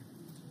pastor.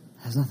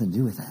 It has nothing to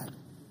do with that.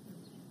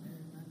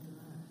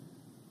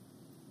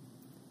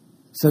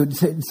 So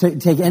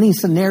take any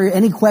scenario,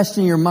 any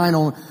question in your mind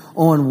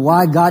on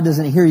why God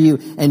doesn't hear you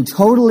and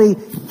totally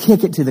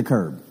kick it to the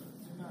curb.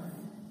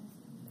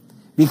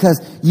 Because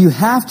you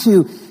have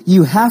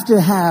to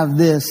have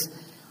this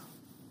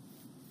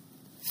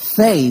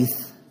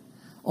faith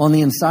on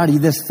the inside of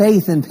you, this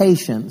faith and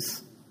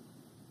patience.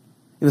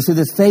 It was through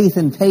this faith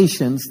and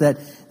patience that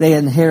they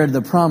inherited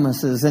the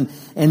promises,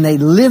 and they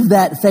lived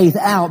that faith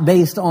out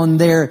based on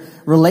their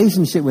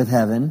relationship with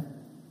heaven.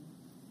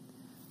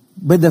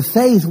 But the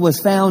faith was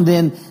found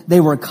in, they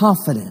were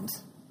confident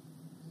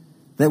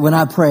that when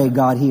I pray,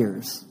 God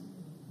hears.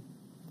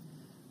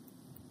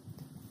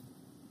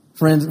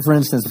 For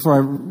instance,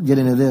 before I get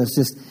into this,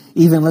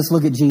 let's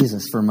look at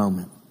Jesus for a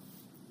moment.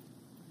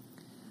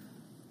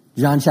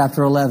 John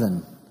chapter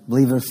 11, I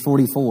believe verse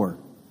 44.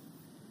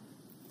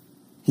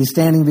 He's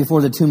standing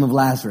before the tomb of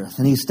Lazarus,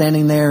 and he's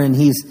standing there and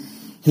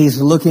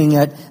he's looking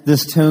at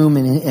this tomb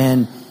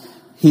and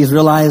he's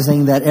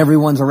realizing that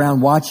everyone's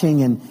around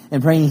watching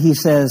and praying.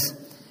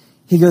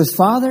 He goes,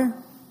 Father,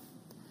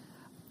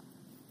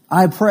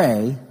 I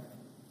pray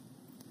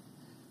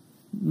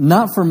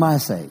not for my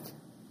sake.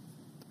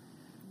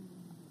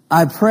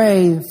 I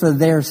pray for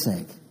their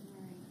sake.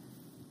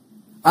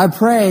 I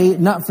pray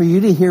not for you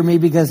to hear me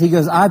because he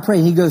goes, I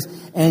pray. He goes,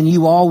 and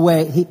you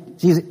always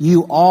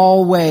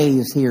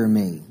hear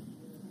me.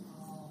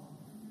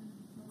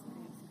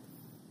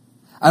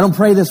 I don't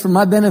pray this for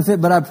my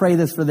benefit, but I pray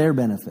this for their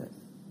benefit.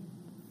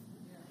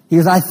 He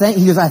goes, I thank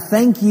you.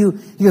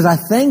 He goes, I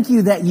thank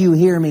you that you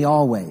hear me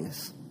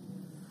always.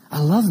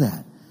 I love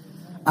that.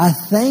 I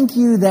thank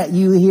you that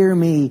you hear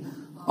me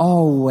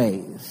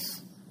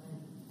always.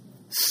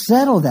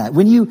 Settle that.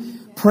 When you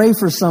pray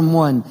for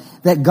someone,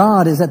 that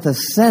God is at the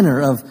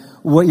center of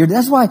what you're,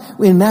 that's why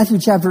in Matthew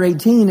chapter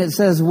 18, it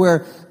says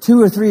where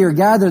 2 or 3 are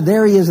gathered,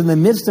 there he is in the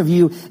midst of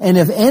you. And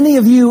if any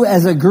of you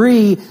as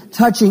agree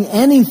touching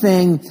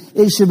anything,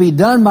 it should be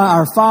done by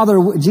our Father.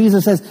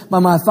 Jesus says, by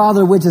my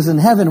Father which is in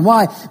heaven.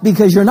 Why?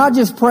 Because you're not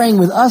just praying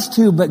with us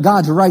two, but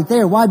God's right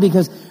there. Why?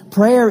 Because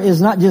prayer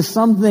is not just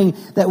something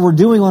that we're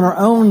doing on our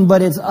own,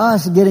 but it's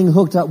us getting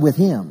hooked up with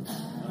Him.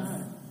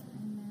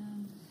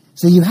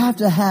 So you have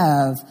to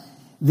have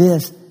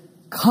this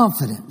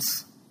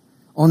confidence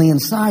on the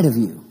inside of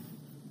you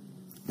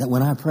that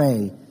when I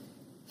pray,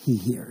 He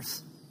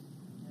hears.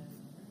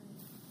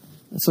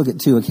 Let's look at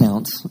 2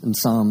 accounts in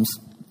Psalms.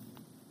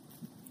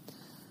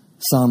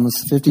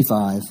 Psalms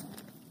 55,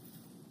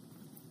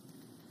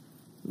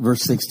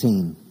 verse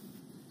 16.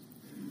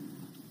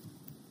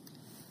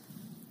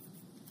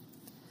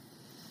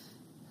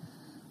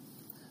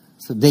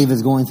 So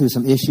David's going through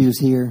some issues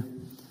here.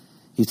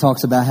 He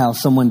talks about how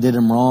someone did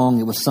him wrong.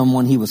 It was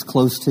someone he was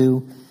close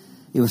to.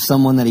 It was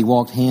someone that he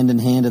walked hand in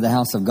hand to the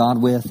house of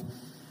God with.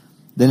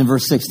 Then in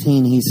verse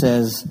 16 he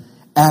says,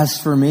 as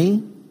for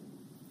me,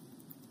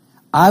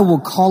 I will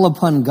call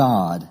upon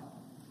God,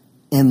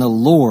 and the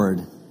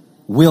Lord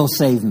will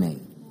save me.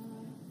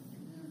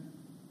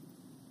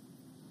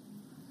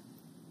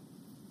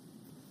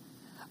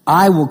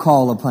 I will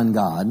call upon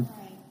God,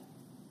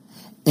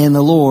 and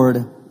the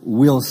Lord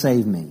will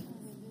save me.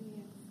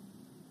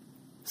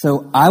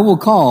 So I will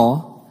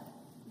call,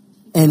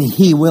 and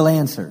He will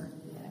answer.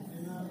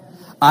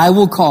 I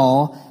will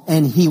call,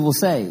 and He will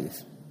save.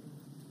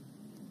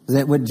 Is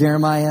that what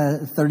Jeremiah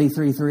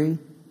 33:3?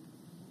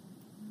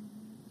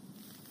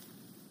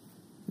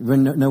 You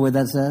know what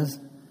that says?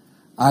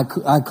 I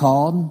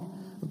called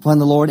upon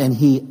the Lord, and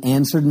He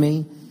answered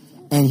me,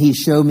 and He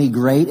showed me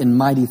great and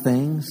mighty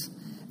things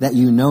that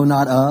you know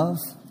not of.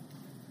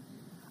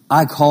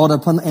 I called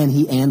upon, and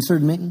He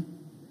answered me.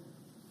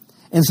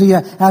 And so you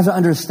have to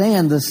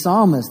understand the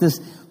psalmist, this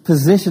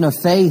position of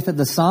faith that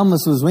the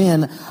psalmist was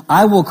in.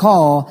 I will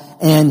call,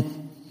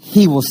 and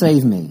He will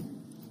save me.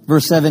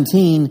 Verse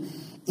 17,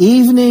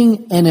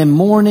 evening and in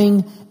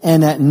morning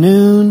and at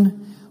noon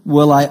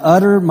will I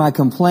utter my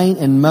complaint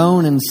and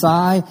moan and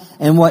sigh.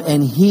 And what?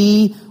 And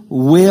He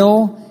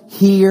will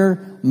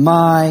hear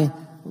my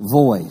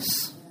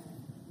voice.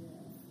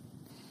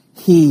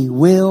 He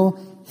will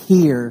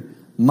hear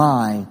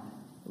my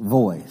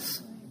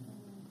voice.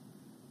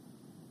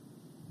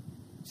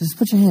 Just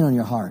put your hand on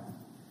your heart.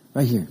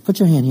 Right here. Put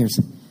your hand here.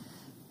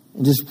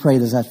 And just pray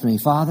this after me.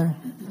 Father,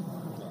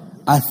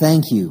 I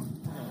thank You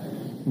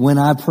when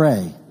I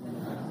pray,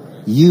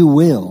 You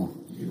will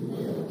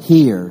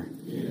hear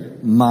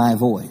my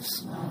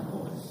voice.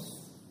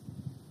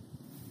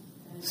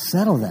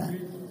 Settle that.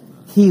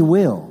 He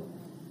will.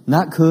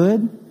 Not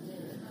could.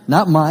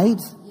 Not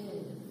might.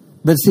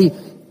 But see,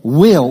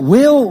 will.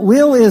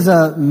 Will is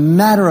a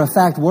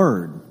matter-of-fact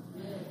word.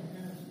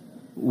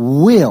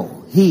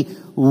 Will. He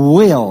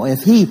will.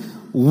 If He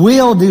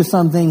will do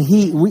something,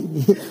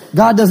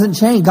 God doesn't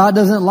change. God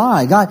doesn't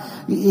lie.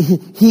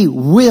 He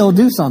will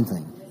do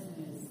something.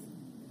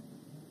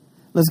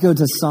 Let's go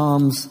to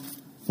Psalms,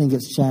 I think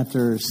it's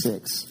chapter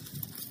 6.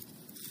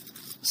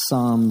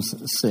 Psalms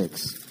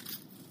 6.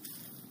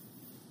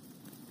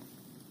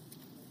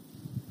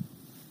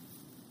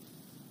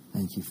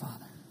 Thank You,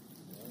 Father.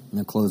 I'm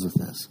going to close with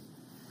this.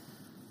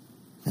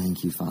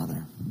 Thank You,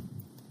 Father.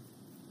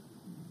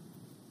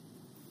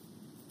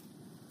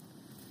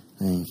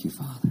 Thank You,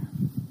 Father.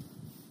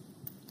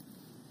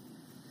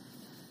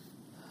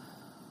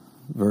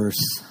 Verse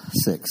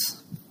 6.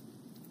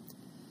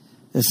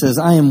 It says,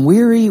 I am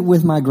weary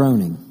with my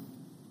groaning.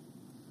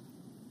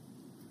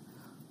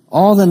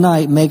 All the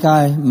night make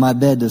I my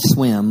bed to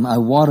swim. I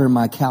water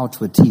my couch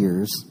with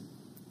tears.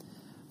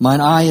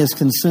 Mine eye is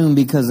consumed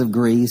because of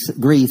grief.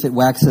 It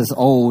waxes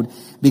old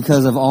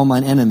because of all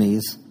mine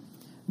enemies.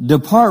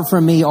 Depart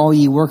from me, all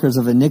ye workers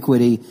of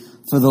iniquity,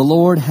 for the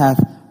Lord hath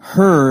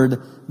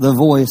heard the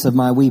voice of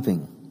my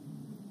weeping.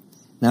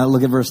 Now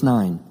look at verse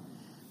 9.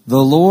 The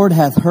Lord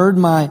hath heard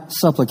my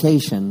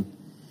supplication,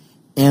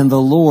 and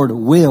the Lord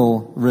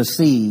will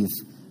receive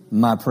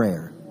my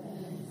prayer.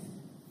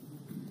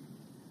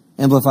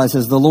 Amplified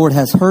says, the Lord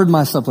has heard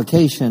my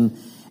supplication,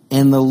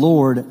 and the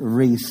Lord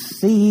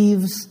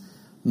receives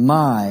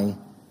my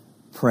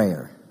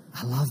prayer.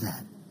 I love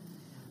that.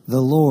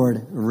 The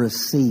Lord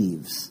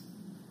receives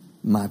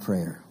my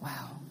prayer.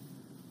 Wow.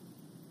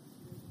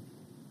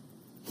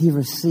 He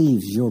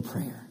receives your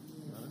prayer.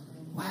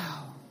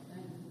 Wow.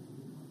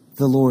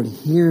 The Lord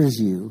hears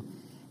you,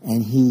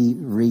 and He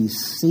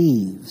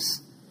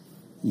receives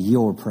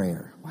your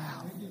prayer.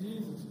 Wow.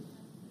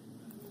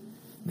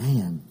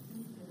 Man,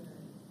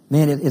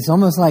 it's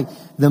almost like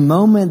the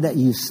moment that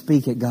you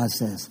speak it, God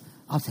says,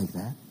 I'll take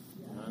that.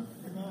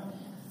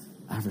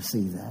 I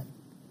receive that.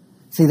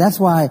 See, that's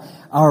why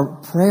our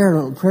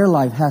prayer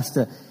life has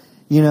to,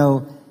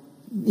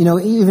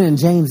 even in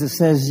James it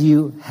says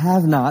you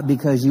have not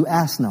because you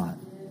ask not.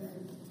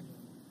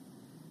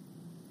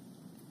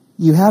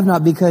 You have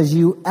not because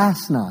you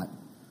ask not.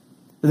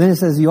 But then it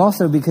says you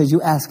also because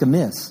you ask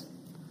amiss.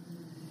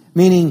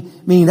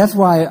 Meaning that's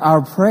why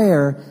our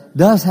prayer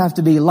does have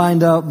to be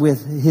lined up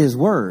with His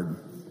Word.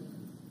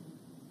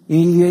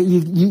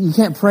 You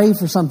can't pray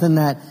for something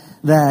that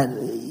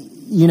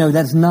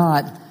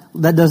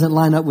doesn't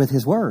line up with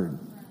His Word.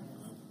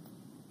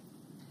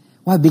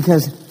 Why?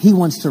 Because He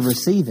wants to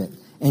receive it,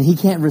 and He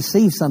can't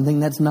receive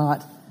something that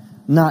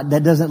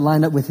doesn't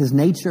line up with His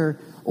nature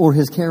or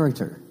His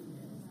character.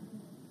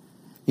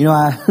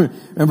 I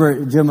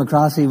remember Joe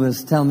McCroskey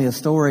was telling me a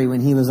story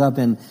when he was up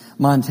in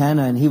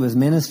Montana, and he was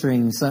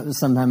ministering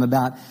sometime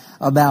about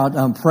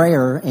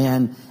prayer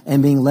and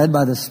being led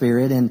by the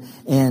Spirit, and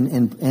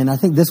I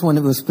think this one,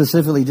 it was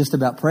specifically just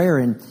about prayer,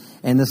 and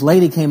this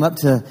lady came up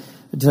to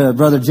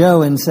Brother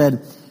Joe and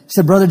said,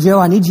 Brother Joe,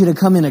 I need you to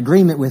come in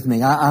agreement with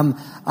me. I'm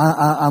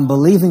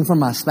believing for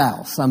my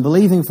spouse. I'm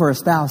believing for a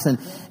spouse, and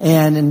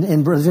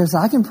Brother Joe said,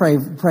 I can pray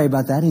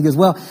about that. He goes,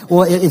 well,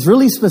 it's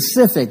really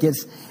specific.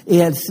 It's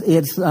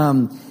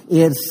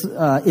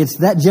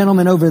that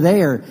gentleman over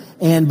there,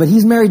 but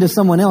he's married to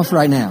someone else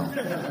right now.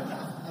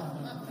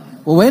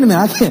 Well, wait a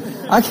minute.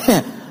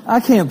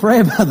 I can't pray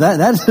about that.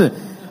 That's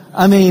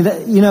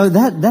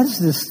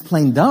just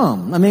plain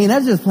dumb.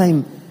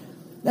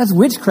 That's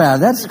witchcraft.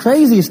 That's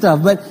crazy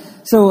stuff. But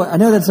so I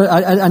know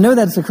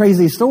that's a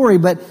crazy story.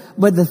 But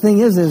the thing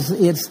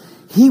is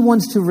He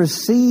wants to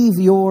receive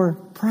your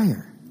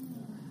prayer.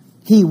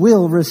 He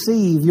will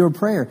receive your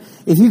prayer.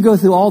 If you go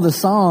through all the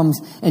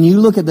Psalms and you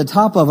look at the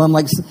top of them,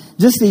 like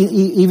just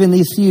even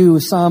these few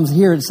Psalms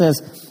here, it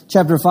says,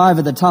 chapter 5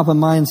 at the top of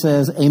mine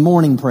says, a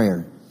morning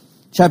prayer.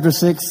 Chapter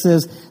 6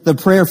 says, the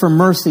prayer for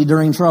mercy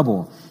during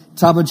trouble.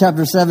 Top of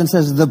chapter 7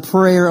 says, the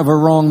prayer of a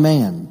wrong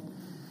man.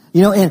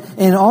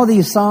 And all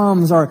these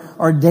Psalms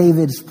are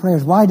David's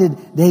prayers. Why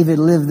did David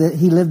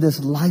he lived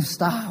this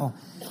lifestyle?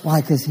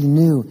 Why? Because he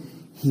knew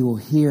He will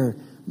hear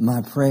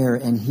my prayer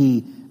and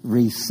He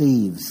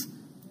receives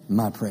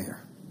my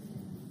prayer.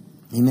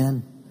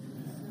 Amen.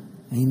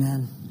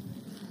 Amen.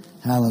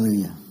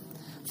 Hallelujah.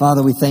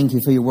 Father, we thank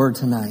You for Your word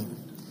tonight.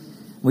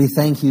 We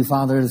thank You,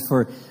 Father,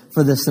 for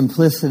the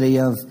simplicity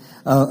of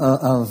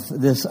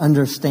this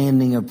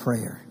understanding of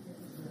prayer.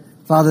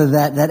 Father,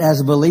 that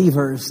as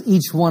believers,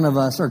 each one of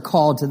us are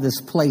called to this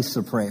place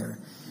of prayer.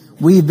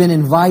 We've been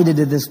invited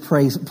to this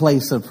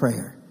place of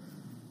prayer.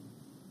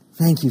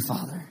 Thank You,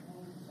 Father.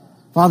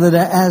 Father,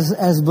 that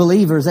as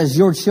believers, as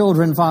Your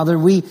children, Father,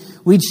 we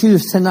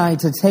choose tonight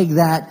to take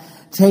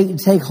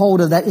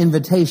hold of that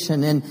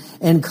invitation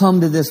and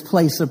come to this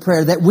place of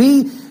prayer. That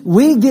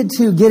we get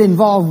to get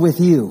involved with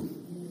You.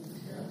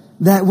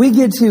 That we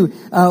get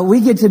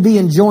to be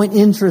in joint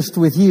interest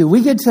with You.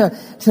 We get to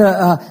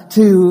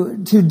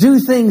do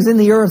things in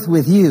the earth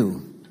with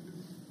You.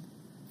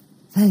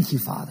 Thank You,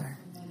 Father.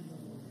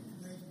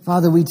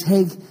 Father, we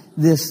take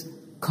this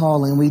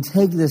calling, we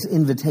take this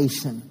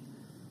invitation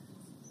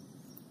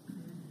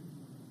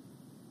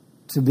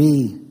to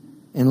be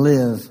and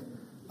live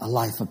a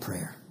life of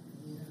prayer.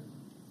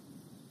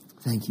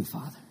 Thank You,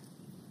 Father.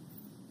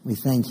 We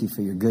thank You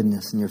for Your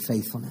goodness and Your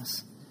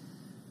faithfulness.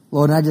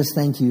 Lord, I just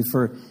thank You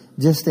for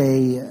just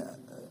a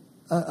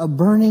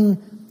burning,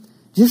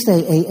 just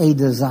a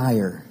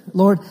desire.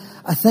 Lord,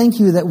 I thank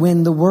You that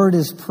when the word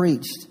is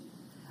preached,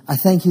 I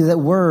thank You that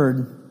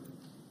word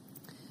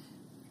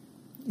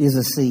is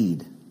a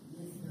seed.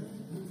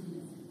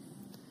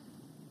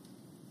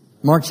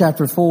 Mark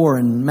chapter 4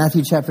 and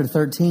Matthew chapter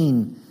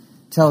 13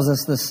 tells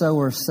us the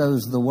sower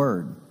sows the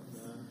word.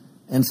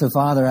 And so,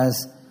 Father,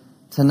 as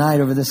tonight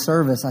over this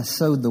service, I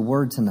sowed the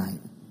word tonight.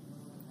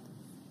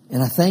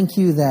 And I thank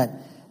You that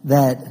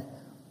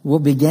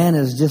what began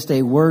as just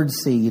a word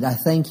seed, I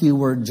thank You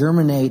will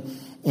germinate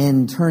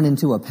and turn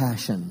into a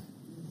passion.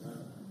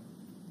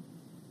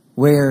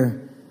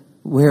 Where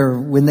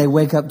when they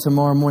wake up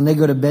tomorrow morning, they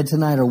go to bed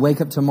tonight or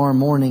wake up tomorrow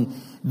morning,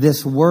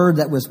 this word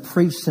that was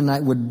preached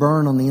tonight would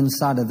burn on the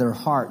inside of their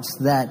hearts,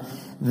 that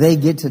they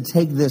get to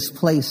take this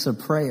place of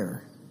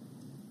prayer.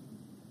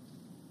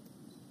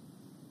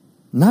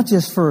 Not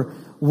just for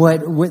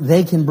what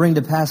they can bring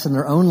to pass in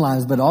their own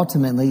lives, but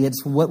ultimately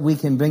it's what we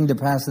can bring to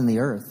pass in the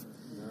earth.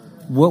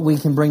 What we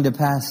can bring to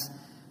pass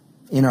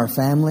in our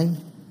family,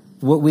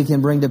 what we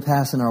can bring to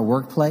pass in our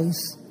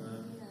workplace,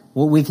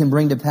 what we can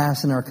bring to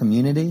pass in our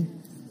community,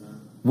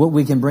 what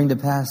we can bring to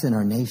pass in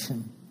our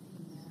nation.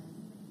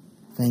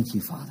 Thank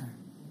You, Father.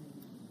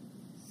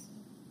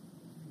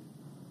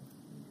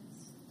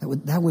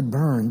 That would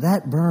burn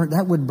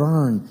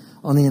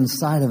on the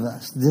inside of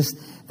us.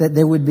 That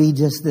there would be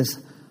just this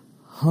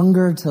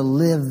hunger to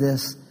live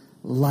this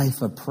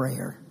life of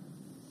prayer.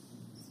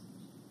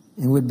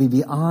 It would be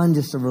beyond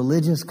just a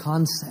religious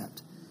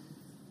concept,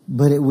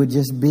 but it would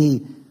just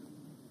be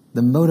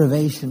the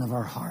motivation of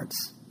our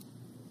hearts.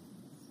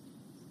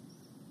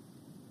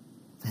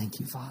 Thank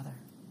You, Father.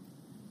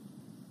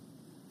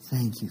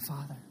 Thank You,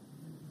 Father.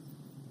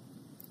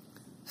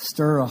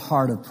 Stir a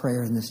heart of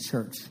prayer in this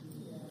church.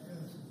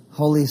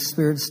 Holy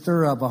Spirit,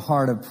 stir up a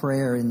heart of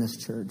prayer in this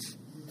church.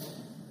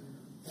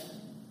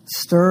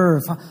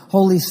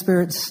 Holy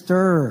Spirit,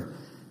 stir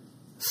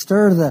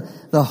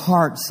the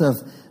hearts of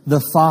the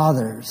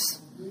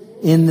fathers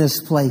in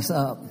this place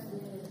up.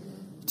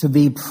 to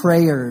be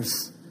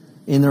prayers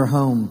in their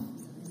home.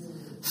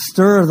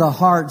 Stir the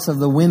hearts of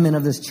the women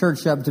of this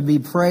church up to be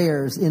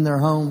prayers in their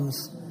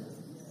homes.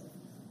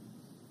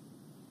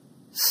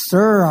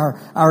 Stir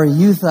our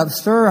youth up.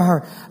 Stir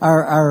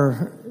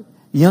our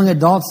young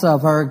adults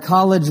up, our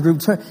college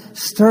group.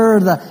 Stir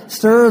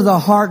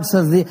the hearts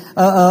of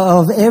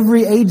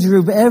every age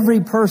group, every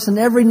person,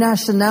 every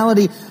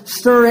nationality.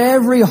 Stir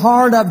every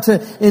heart up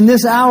to, in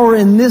this hour,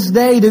 in this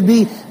day, to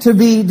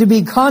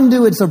be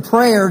conduits of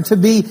prayer, to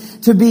be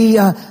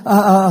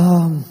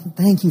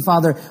thank you,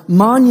 Father,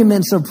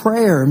 monuments of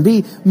prayer, and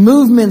be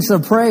movements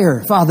of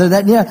prayer, Father.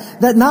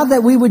 That not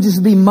that we would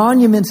just be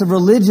monuments of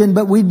religion,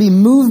 but we'd be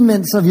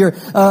movements of your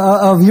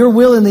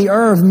will in the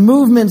earth,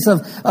 movements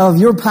of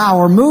your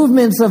power,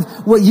 movements of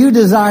what you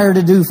desire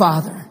to do,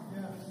 Father.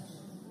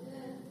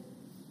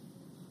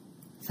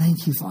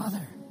 Thank you,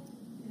 Father.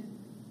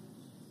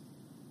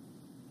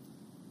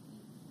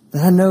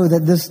 That I know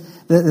that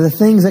the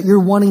things that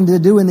you're wanting to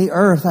do in the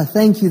earth, I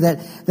thank you that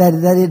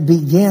it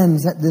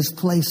begins at this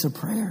place of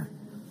prayer.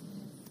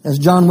 As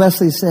John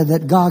Wesley said,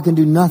 that God can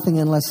do nothing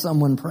unless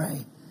someone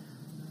pray.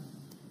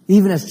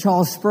 Even as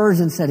Charles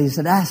Spurgeon said, he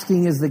said,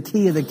 asking is the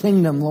key of the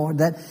kingdom, Lord,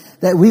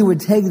 that we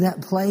would take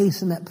that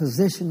place and that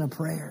position of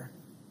prayer.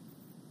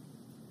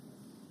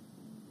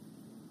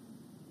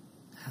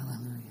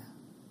 Hallelujah.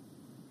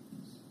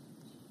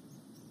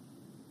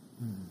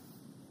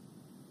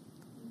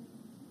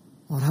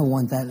 Lord, I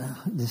want that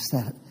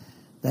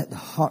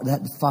heart,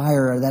 that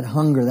fire, that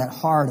hunger, that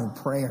heart of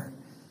prayer.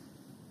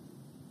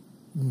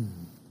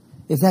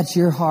 If that's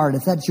your heart,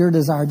 if that's your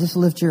desire, just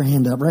lift your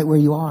hand up right where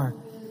you are.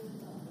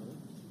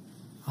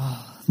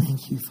 Oh,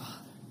 thank you,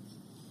 Father.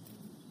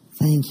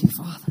 Thank you,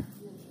 Father.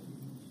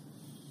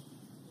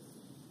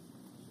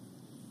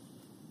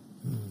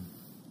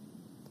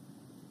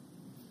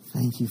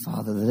 Thank you,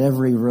 Father, that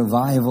every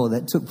revival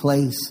that took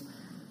place,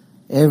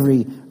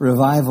 every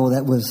revival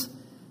that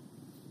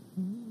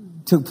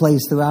took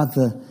place throughout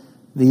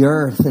the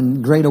earth,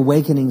 and great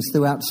awakenings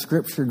throughout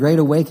Scripture, great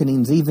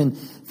awakenings even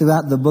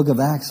throughout the book of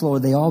Acts,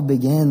 Lord, they all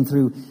began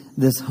through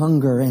this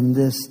hunger and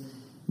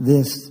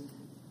this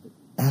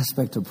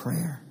aspect of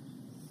prayer,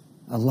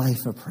 a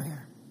life of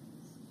prayer.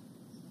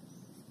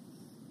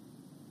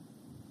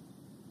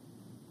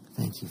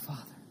 Thank you,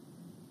 Father.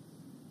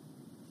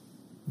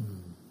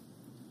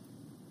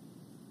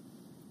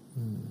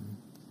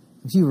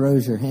 If you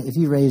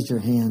raised your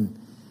hand,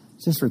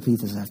 just repeat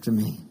this after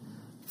me.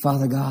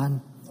 Father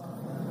God,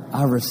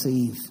 I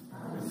receive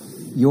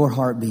your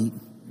heartbeat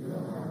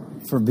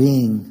for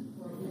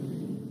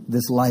being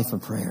this life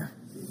of prayer,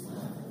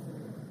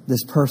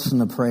 this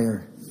person of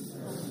prayer.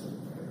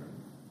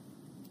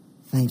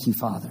 Thank you,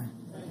 Father,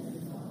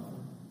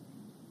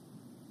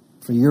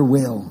 for your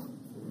will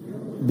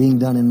being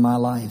done in my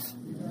life.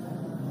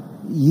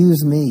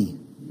 Use me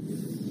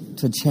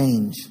to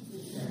change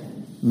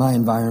my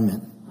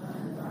environment.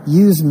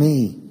 Use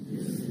me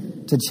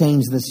to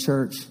change this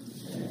church.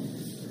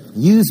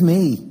 Use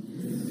me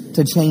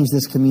to change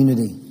this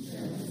community.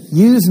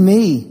 Use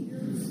me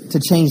to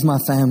change my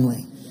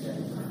family.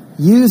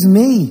 Use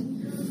me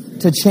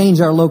to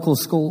change our local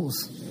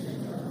schools.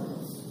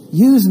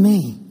 Use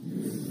me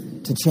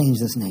to change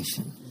this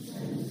nation.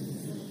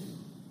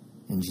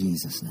 In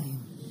Jesus'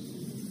 name.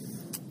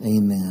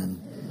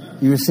 Amen.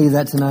 You receive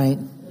that tonight?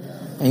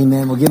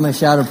 Amen. We'll give him a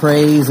shout of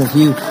praise if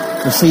you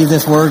receive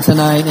this word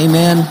tonight.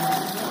 Amen.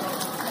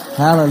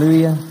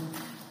 Hallelujah.